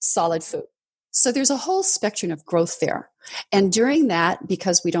solid food. So there's a whole spectrum of growth there. And during that,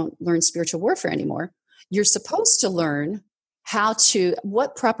 because we don't learn spiritual warfare anymore, you're supposed to learn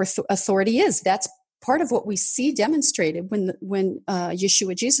what proper authority is. That's part of what we see demonstrated when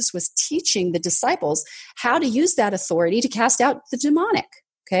Yeshua Jesus was teaching the disciples how to use that authority to cast out the demonic.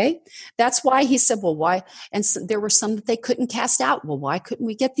 Okay, that's why he said, well, why? And so there were some that they couldn't cast out. Well, why couldn't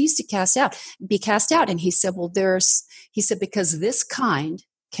we get these to be cast out? And he said, well, because this kind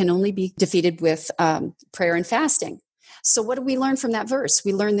can only be defeated with prayer and fasting. So what do we learn from that verse?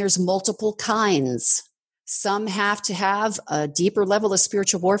 We learn there's multiple kinds. Some have to have a deeper level of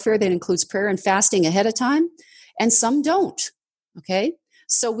spiritual warfare that includes prayer and fasting ahead of time, and some don't. Okay?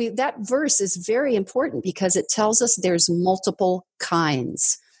 So that verse is very important because it tells us there's multiple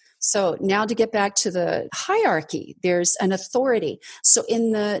kinds. So now to get back to the hierarchy, there's an authority. So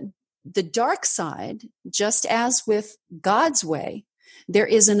in the dark side, just as with God's way, there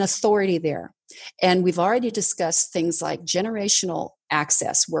is an authority there. And we've already discussed things like generational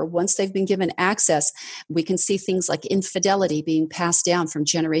access, where once they've been given access, we can see things like infidelity being passed down from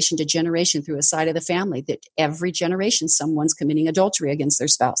generation to generation through a side of the family, that every generation someone's committing adultery against their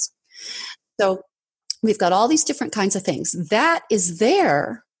spouse. So we've got all these different kinds of things. That is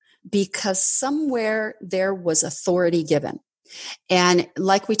there because somewhere there was authority given. And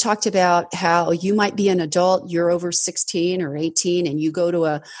like we talked about how you might be an adult, you're over 16 or 18, and you go to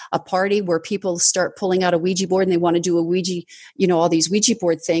a party where people start pulling out a Ouija board and they want to do a Ouija, all these Ouija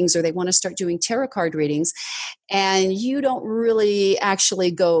board things, or they want to start doing tarot card readings, and you don't really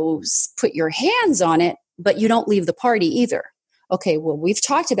actually go put your hands on it, but you don't leave the party either. Okay, well, we've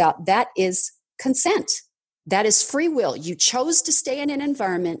talked about that is consent. That is free will. You chose to stay in an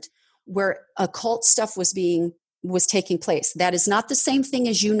environment where occult stuff was taking place. That is not the same thing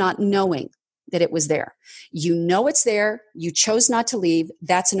as you not knowing that it was there. You know it's there. You chose not to leave.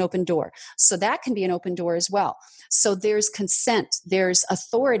 That's an open door. So that can be an open door as well. So there's consent. There's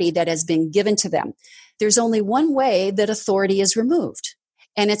authority that has been given to them. There's only one way that authority is removed.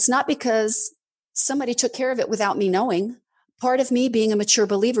 And it's not because somebody took care of it without me knowing. Part of me being a mature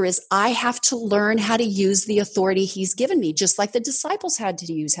believer is I have to learn how to use the authority he's given me, just like the disciples had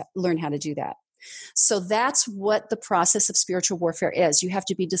to learn how to do that. So that's what the process of spiritual warfare is. You have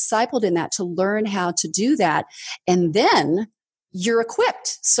to be discipled in that to learn how to do that. And then you're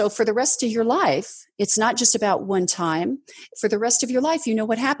equipped. So for the rest of your life, it's not just about one time. For the rest of your life, you know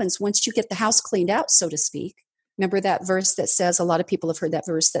what happens once you get the house cleaned out, so to speak. Remember that verse that says, a lot of people have heard that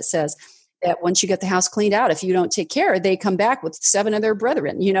verse that says that once you get the house cleaned out, if you don't take care, they come back with 7 of their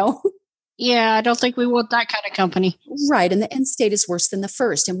brethren, Yeah, I don't think we want that kind of company. Right. And the end state is worse than the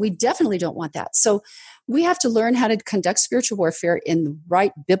first. And we definitely don't want that. So we have to learn how to conduct spiritual warfare in the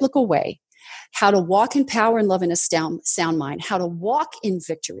right biblical way. how to walk in power and love in a sound mind, how to walk in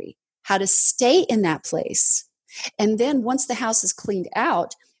victory, how to stay in that place. And then once the house is cleaned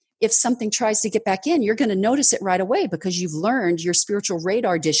out, if something tries to get back in, you're going to notice it right away because you've learned your spiritual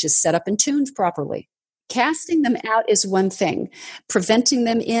radar dish is set up and tuned properly. Casting them out is one thing. Preventing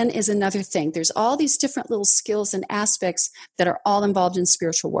them in is another thing. There's all these different little skills and aspects that are all involved in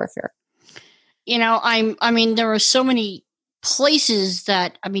spiritual warfare. You know, there are so many places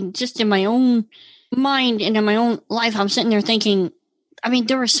that, just in my own mind and in my own life, I'm sitting there thinking,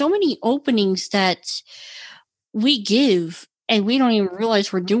 there are so many openings that we give and we don't even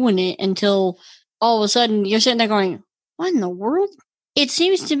realize we're doing it until all of a sudden you're sitting there going, what in the world? It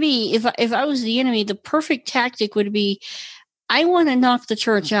seems to me, if I was the enemy, the perfect tactic would be, I want to knock the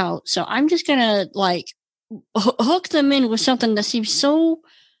church out. So I'm just going to hook them in with something that seems so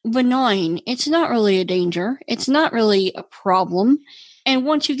benign. It's not really a danger. It's not really a problem. And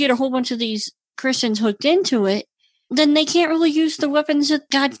once you get a whole bunch of these Christians hooked into it, then they can't really use the weapons that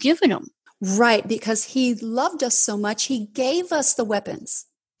God's given them. Right, because he loved us so much, he gave us the weapons.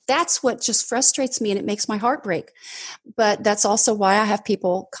 That's what just frustrates me and it makes my heart break. But that's also why I have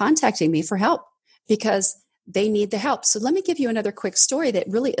people contacting me for help, because they need the help. So let me give you another quick story that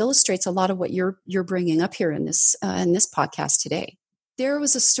really illustrates a lot of what you're bringing up here in this podcast today. There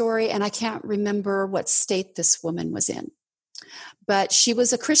was a story, and I can't remember what state this woman was in, but she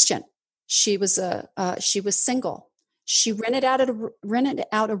was a Christian. She was single. She rented out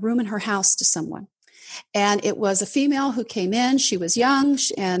a room in her house to someone. And it was a female who came in. She was young,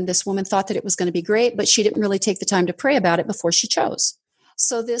 and this woman thought that it was going to be great, but she didn't really take the time to pray about it before she chose.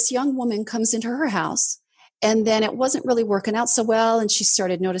 So this young woman comes into her house, and then it wasn't really working out so well, and she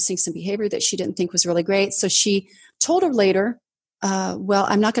started noticing some behavior that she didn't think was really great. So she told her later, well,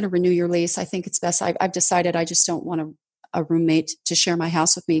 I'm not going to renew your lease. I think it's best. I've decided I just don't want a roommate to share my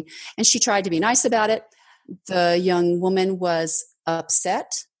house with me. And she tried to be nice about it. The young woman was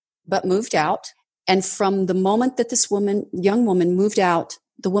upset, but moved out. And from the moment that this young woman moved out,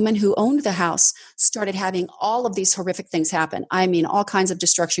 the woman who owned the house started having all of these horrific things happen. All kinds of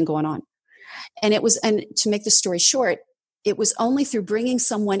destruction going on. And to make the story short, it was only through bringing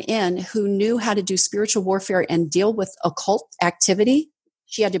someone in who knew how to do spiritual warfare and deal with occult activity.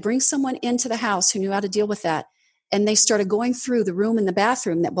 She had to bring someone into the house who knew how to deal with that. And they started going through the room and the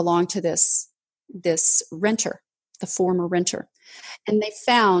bathroom that belonged to this renter, the former renter. And they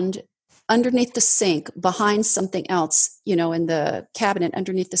found underneath the sink, behind something else, in the cabinet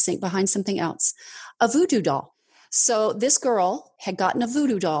underneath the sink, behind something else, a voodoo doll. So this girl had gotten a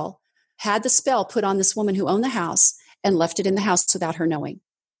voodoo doll, had the spell put on this woman who owned the house, and left it in the house without her knowing.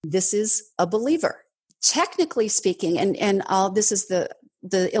 This is a believer. Technically speaking, and this is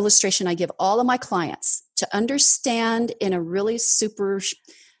the illustration I give all of my clients to understand in a really super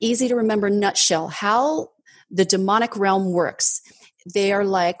easy to remember nutshell how the demonic realm works. They are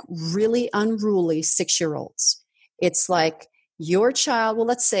like really unruly 6-year-olds. It's like your child, well,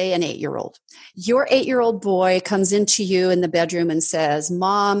 let's say an 8-year-old. Your 8-year-old boy comes into you in the bedroom and says,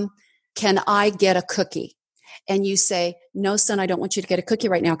 Mom, can I get a cookie? And you say, no, son, I don't want you to get a cookie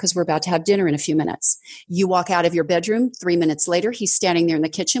right now because we're about to have dinner in a few minutes. You walk out of your bedroom. 3 minutes later, he's standing there in the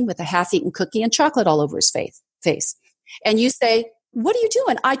kitchen with a half-eaten cookie and chocolate all over his face. And you say, what are you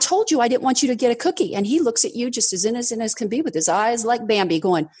doing? I told you I didn't want you to get a cookie. And he looks at you just as innocent as can be with his eyes like Bambi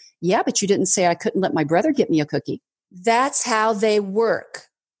going, yeah, but you didn't say I couldn't let my brother get me a cookie. That's how they work.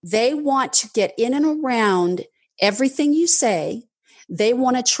 They want to get in and around everything you say. They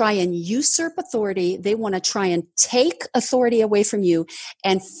want to try and usurp authority. They want to try and take authority away from you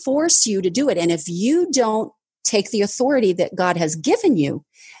and force you to do it. And if you don't take the authority that God has given you,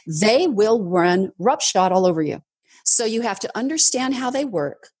 they will run roughshod all over you. So you have to understand how they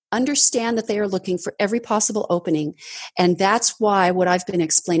work, understand that they are looking for every possible opening. And that's why what I've been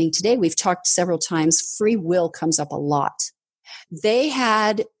explaining today, we've talked several times, free will comes up a lot. They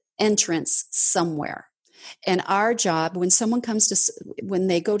had entrance somewhere. And our job, when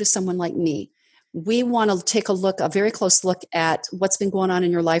they go to someone like me, we want to take a very close look at what's been going on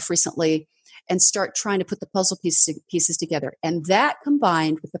in your life recently and start trying to put the puzzle pieces together. And that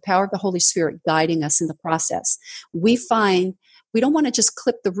combined with the power of the Holy Spirit guiding us in the process, we find we don't want to just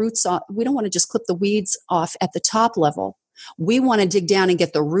clip the roots off. We don't want to just clip the weeds off at the top level. We want to dig down and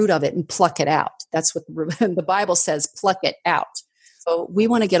get the root of it and pluck it out. That's what the Bible says, pluck it out. So we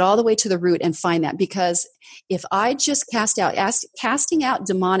want to get all the way to the root and find that, because if I just casting out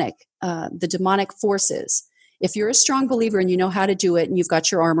the demonic forces, if you're a strong believer and you know how to do it and you've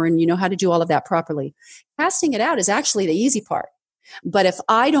got your armor and you know how to do all of that properly, casting it out is actually the easy part. But if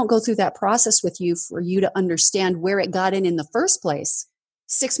I don't go through that process with you for you to understand where it got in the first place,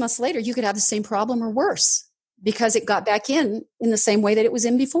 6 months later, you could have the same problem or worse because it got back in the same way that it was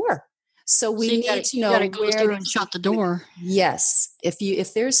in before. So we need to know go through and shut the door. Yes.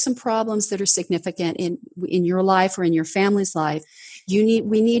 If there's some problems that are significant in your life or in your family's life, we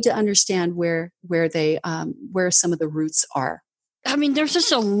need to understand where some of the roots are. I mean, there's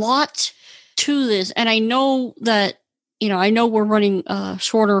just a lot to this. And I know that, I know we're running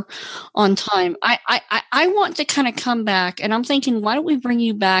shorter on time. I want to kind of come back, and I'm thinking, why don't we bring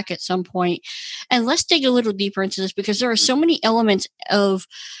you back at some point and let's dig a little deeper into this, because there are so many elements of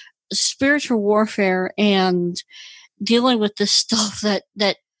spiritual warfare and dealing with this stuff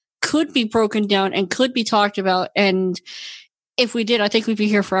that could be broken down and could be talked about. And if we did, I think we'd be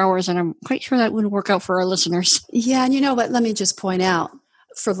here for hours, and I'm quite sure that wouldn't work out for our listeners. Yeah. And you know what? Let me just point out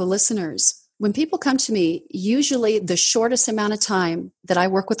for the listeners, when people come to me, usually the shortest amount of time that I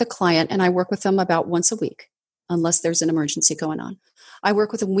work with a client, and I work with them about once a week, unless there's an emergency going on. I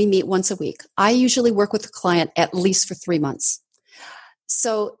work with them. We meet once a week. I usually work with the client at least for 3 months.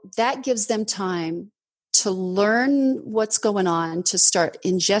 So that gives them time to learn what's going on, to start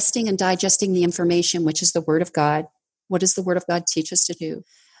ingesting and digesting the information, which is the Word of God. What does the Word of God teach us to do?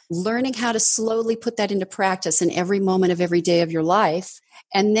 Learning how to slowly put that into practice in every moment of every day of your life,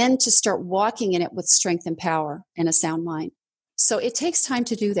 and then to start walking in it with strength and power and a sound mind. So it takes time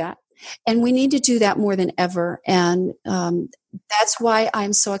to do that. And we need to do that more than ever. And that's why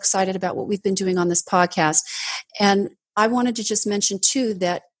I'm so excited about what we've been doing on this podcast. And I wanted to just mention, too,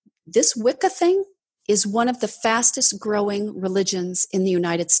 that this Wicca thing is one of the fastest growing religions in the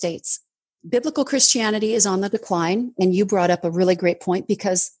United States. Biblical Christianity is on the decline, and you brought up a really great point,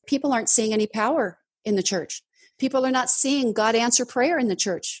 because people aren't seeing any power in the church. People are not seeing God answer prayer in the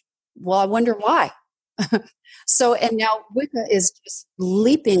church. Well, I wonder why. And now Wicca is just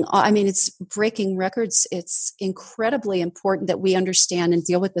leaping. I mean, it's breaking records. It's incredibly important that we understand and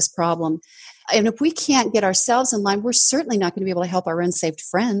deal with this problem. And if we can't get ourselves in line, we're certainly not going to be able to help our unsaved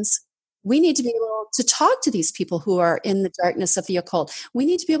friends. We need to be able to talk to these people who are in the darkness of the occult. We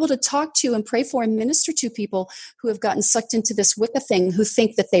need to be able to talk to and pray for and minister to people who have gotten sucked into this Wicca thing, who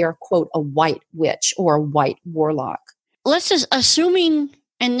think that they are, quote, a white witch or a white warlock. Let's just assuming,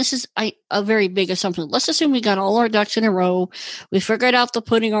 and this is a very big assumption, let's assume we got all our ducks in a row. We figured out the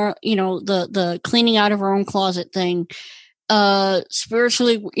putting our, the cleaning out of our own closet thing.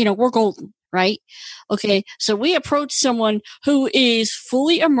 Spiritually, we're golden. Right? Okay. So we approach someone who is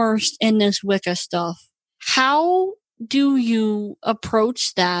fully immersed in this Wicca stuff. How do you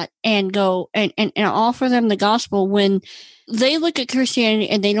approach that and go and offer them the gospel when they look at Christianity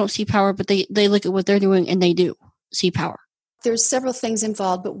and they don't see power, but they look at what they're doing and they do see power? There's several things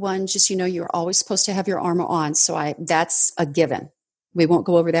involved, but one, just, you're always supposed to have your armor on. So that's a given. We won't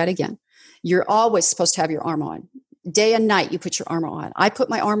go over that again. You're always supposed to have your armor on. Day and night, you put your armor on. I put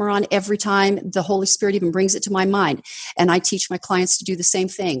my armor on every time the Holy Spirit even brings it to my mind. And I teach my clients to do the same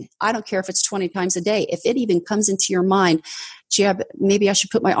thing. I don't care if it's 20 times a day. If it even comes into your mind, maybe I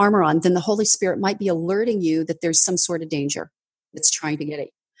should put my armor on, then the Holy Spirit might be alerting you that there's some sort of danger that's trying to get at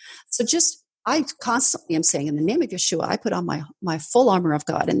you. So I constantly am saying, in the name of Yeshua, I put on my full armor of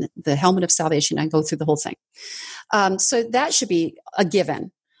God and the helmet of salvation. I go through the whole thing. So that should be a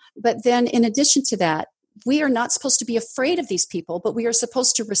given. But then in addition to that, we are not supposed to be afraid of these people, but we are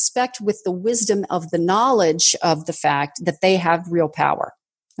supposed to respect with the wisdom of the knowledge of the fact that they have real power.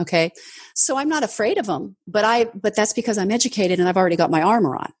 Okay. So I'm not afraid of them, but that's because I'm educated and I've already got my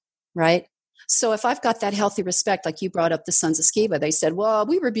armor on. Right. So if I've got that healthy respect, like you brought up the sons of Sceva, they said, well,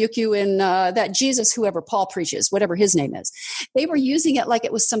 we rebuke you in that Jesus, whoever Paul preaches, whatever his name is. They were using it like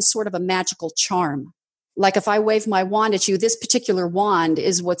it was some sort of a magical charm. Like if I wave my wand at you, this particular wand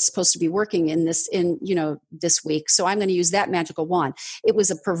is what's supposed to be working this week. So I'm going to use that magical wand. It was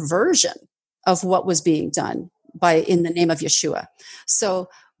a perversion of what was being done in the name of Yeshua. So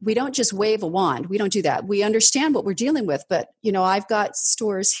we don't just wave a wand. We don't do that. We understand what we're dealing with. But, I've got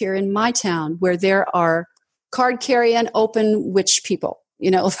stores here in my town where there are card-carrying open witch people,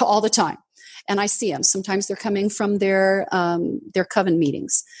 all the time. And I see them. Sometimes they're coming from their coven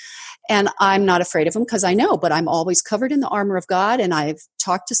meetings. And I'm not afraid of them because I know, but I'm always covered in the armor of God. And I've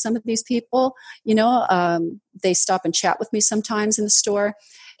talked to some of these people, they stop and chat with me sometimes in the store.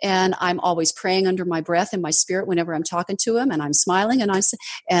 And I'm always praying under my breath in my spirit whenever I'm talking to them, and I'm smiling.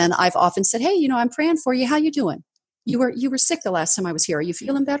 And I've often said, hey, I'm praying for you. How you doing? You were sick the last time I was here. Are you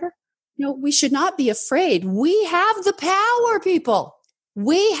feeling better? We should not be afraid. We have the power, people.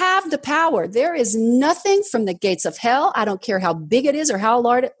 We have the power. There is nothing from the gates of hell, I don't care how big it is or how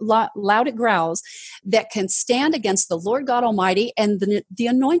loud it growls, that can stand against the Lord God Almighty and the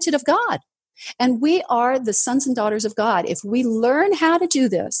anointed of God. And we are the sons and daughters of God. If we learn how to do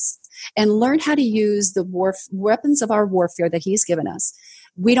this and learn how to use the weapons of our warfare that he's given us,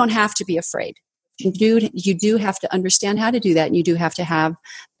 we don't have to be afraid. You do have to understand how to do that, and you do have to have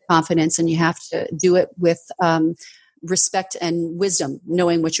confidence, and you have to do it with respect and wisdom,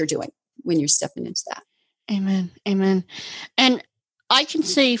 knowing what you're doing when you're stepping into that. Amen. Amen. And I can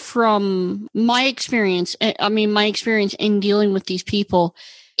say from my experience in dealing with these people,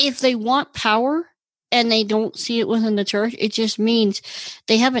 if they want power and they don't see it within the church, it just means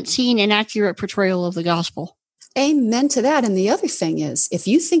they haven't seen an accurate portrayal of the gospel. Amen to that. And the other thing is, if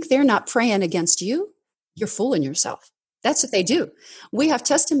you think they're not praying against you, you're fooling yourself. That's what they do. We have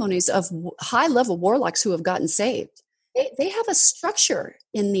testimonies of high-level warlocks who have gotten saved. They have a structure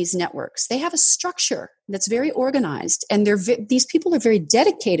in these networks. They have a structure that's very organized, and these people are very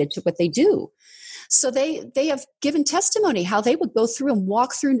dedicated to what they do. So they have given testimony how they would go through and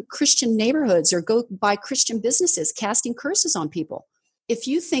walk through Christian neighborhoods or go by Christian businesses, casting curses on people. If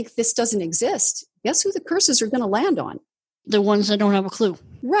you think this doesn't exist, guess who the curses are going to land on? The ones that don't have a clue.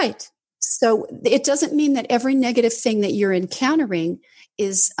 Right. So it doesn't mean that every negative thing that you're encountering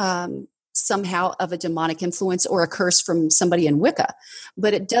is somehow of a demonic influence or a curse from somebody in Wicca.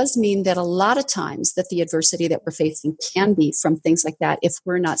 But it does mean that a lot of times that the adversity that we're facing can be from things like that if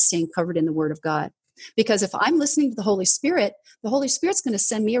we're not staying covered in the Word of God. Because if I'm listening to the Holy Spirit's going to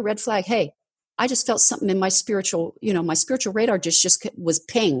send me a red flag. Hey, I just felt something in my spiritual radar just was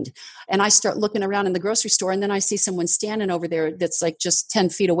pinged. And I start looking around in the grocery store, and then I see someone standing over there that's like just 10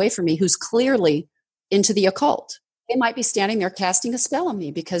 feet away from me who's clearly into the occult. They might be standing there casting a spell on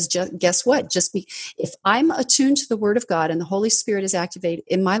me because guess what? If I'm attuned to the Word of God and the Holy Spirit is activated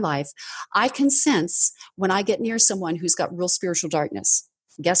in my life, I can sense when I get near someone who's got real spiritual darkness.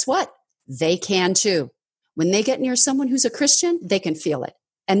 Guess what? They can too. When they get near someone who's a Christian, they can feel it,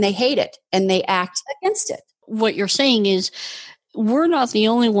 and they hate it, and they act against it. What you're saying is we're not the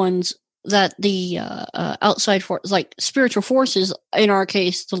only ones that the outside force, like spiritual forces, in our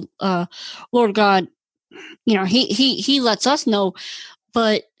case, the Lord God, he lets us know,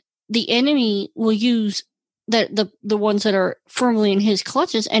 but the enemy will use the ones that are firmly in his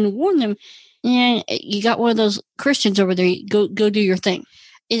clutches and warn them. And you got one of those Christians over there. Go do your thing.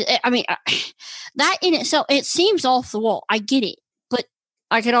 That in itself, it seems off the wall. I get it, but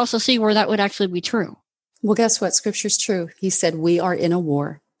I could also see where that would actually be true. Well, guess what? Scripture's true. He said we are in a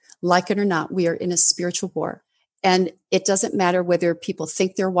war. Like it or not, we are in a spiritual war. And it doesn't matter whether people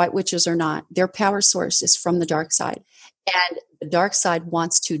think they're white witches or not. Their power source is from the dark side. And the dark side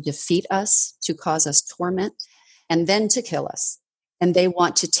wants to defeat us, to cause us torment, and then to kill us. And they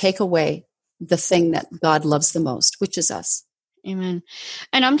want to take away the thing that God loves the most, which is us. Amen.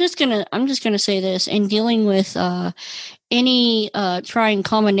 And I'm just gonna say this: in dealing with any trying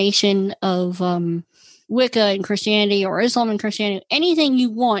combination of Wicca and Christianity, or Islam and Christianity, anything you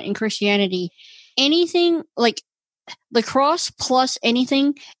want in Christianity, anything like the cross plus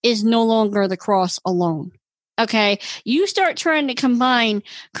anything is no longer the cross alone. Okay, you start trying to combine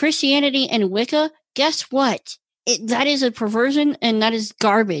Christianity and Wicca, guess what? That is a perversion, and that is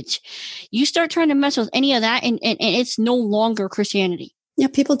garbage. You start trying to mess with any of that, and it's no longer Christianity. Yeah,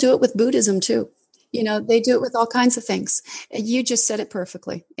 people do it with Buddhism too. They do it with all kinds of things. You just said it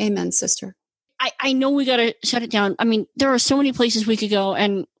perfectly. Amen, sister. I know we got to shut it down. I mean, there are so many places we could go,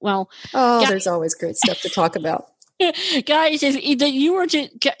 and there's always great stuff to talk about. Guys, if you were to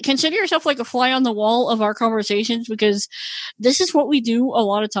consider yourself like a fly on the wall of our conversations, because this is what we do a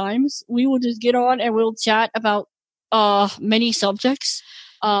lot of times. We will just get on and we'll chat about many subjects.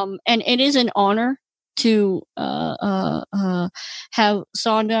 And it is an honor to have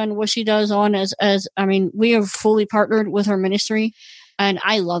Sonda and what she does on we have fully partnered with her ministry, and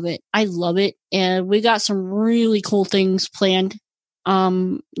I love it. And we got some really cool things planned.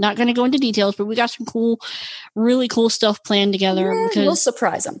 Not going to go into details, but we got some really cool stuff planned together. Yeah, we'll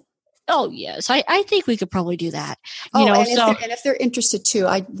surprise them. Oh yes, I think we could probably do that. If they're interested too,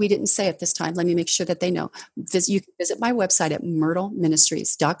 we didn't say it this time. Let me make sure that they know. You can visit my website at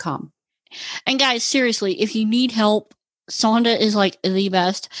myrtleministries.com. And guys, seriously, if you need help, Sonda is like the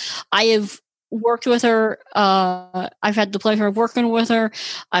best. I have worked with her. I've had the pleasure of working with her.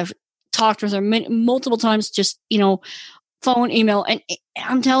 I've talked with her multiple times. Just phone, email, and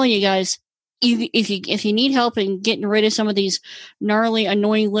I'm telling you guys, if you need help in getting rid of some of these gnarly,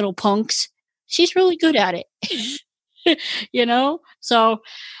 annoying little punks, she's really good at it. So,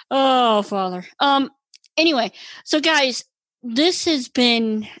 oh Father. Anyway, so guys, this is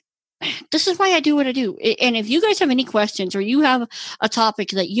why I do what I do. And if you guys have any questions, or you have a topic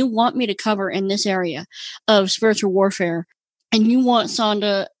that you want me to cover in this area of spiritual warfare, and you want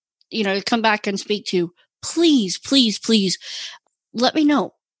Sonda to come back and speak to, please, please, please let me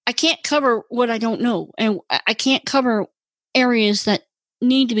know. I can't cover what I don't know, and I can't cover areas that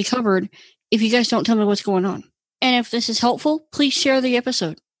need to be covered if you guys don't tell me what's going on. And if this is helpful, please share the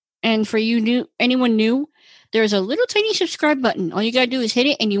episode. And for anyone new, there's a little tiny subscribe button. All you got to do is hit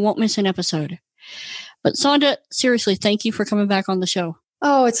it and you won't miss an episode. But Sonda, seriously, thank you for coming back on the show.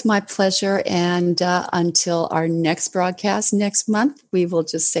 Oh, it's my pleasure. And until our next broadcast next month, we will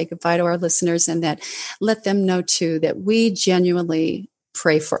just say goodbye to our listeners and that let them know, too, that we genuinely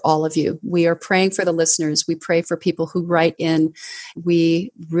pray for all of you. We are praying for the listeners. We pray for people who write in.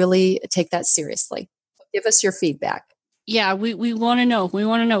 We really take that seriously. Give us your feedback. Yeah, we want to know. We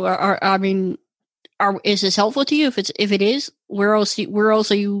want to know. Is this helpful to you? If it is, where else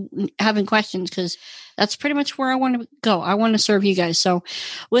are you having questions? Because that's pretty much where I want to go. I want to serve you guys. So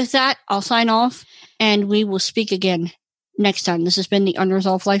with that, I'll sign off and we will speak again next time. This has been the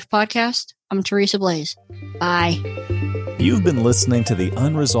Unresolved Life Podcast. I'm Teresa Blaze. Bye. You've been listening to the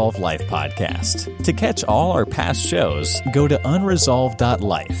Unresolved Life Podcast. To catch all our past shows, go to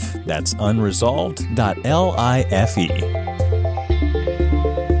unresolved.life. That's unresolved.life.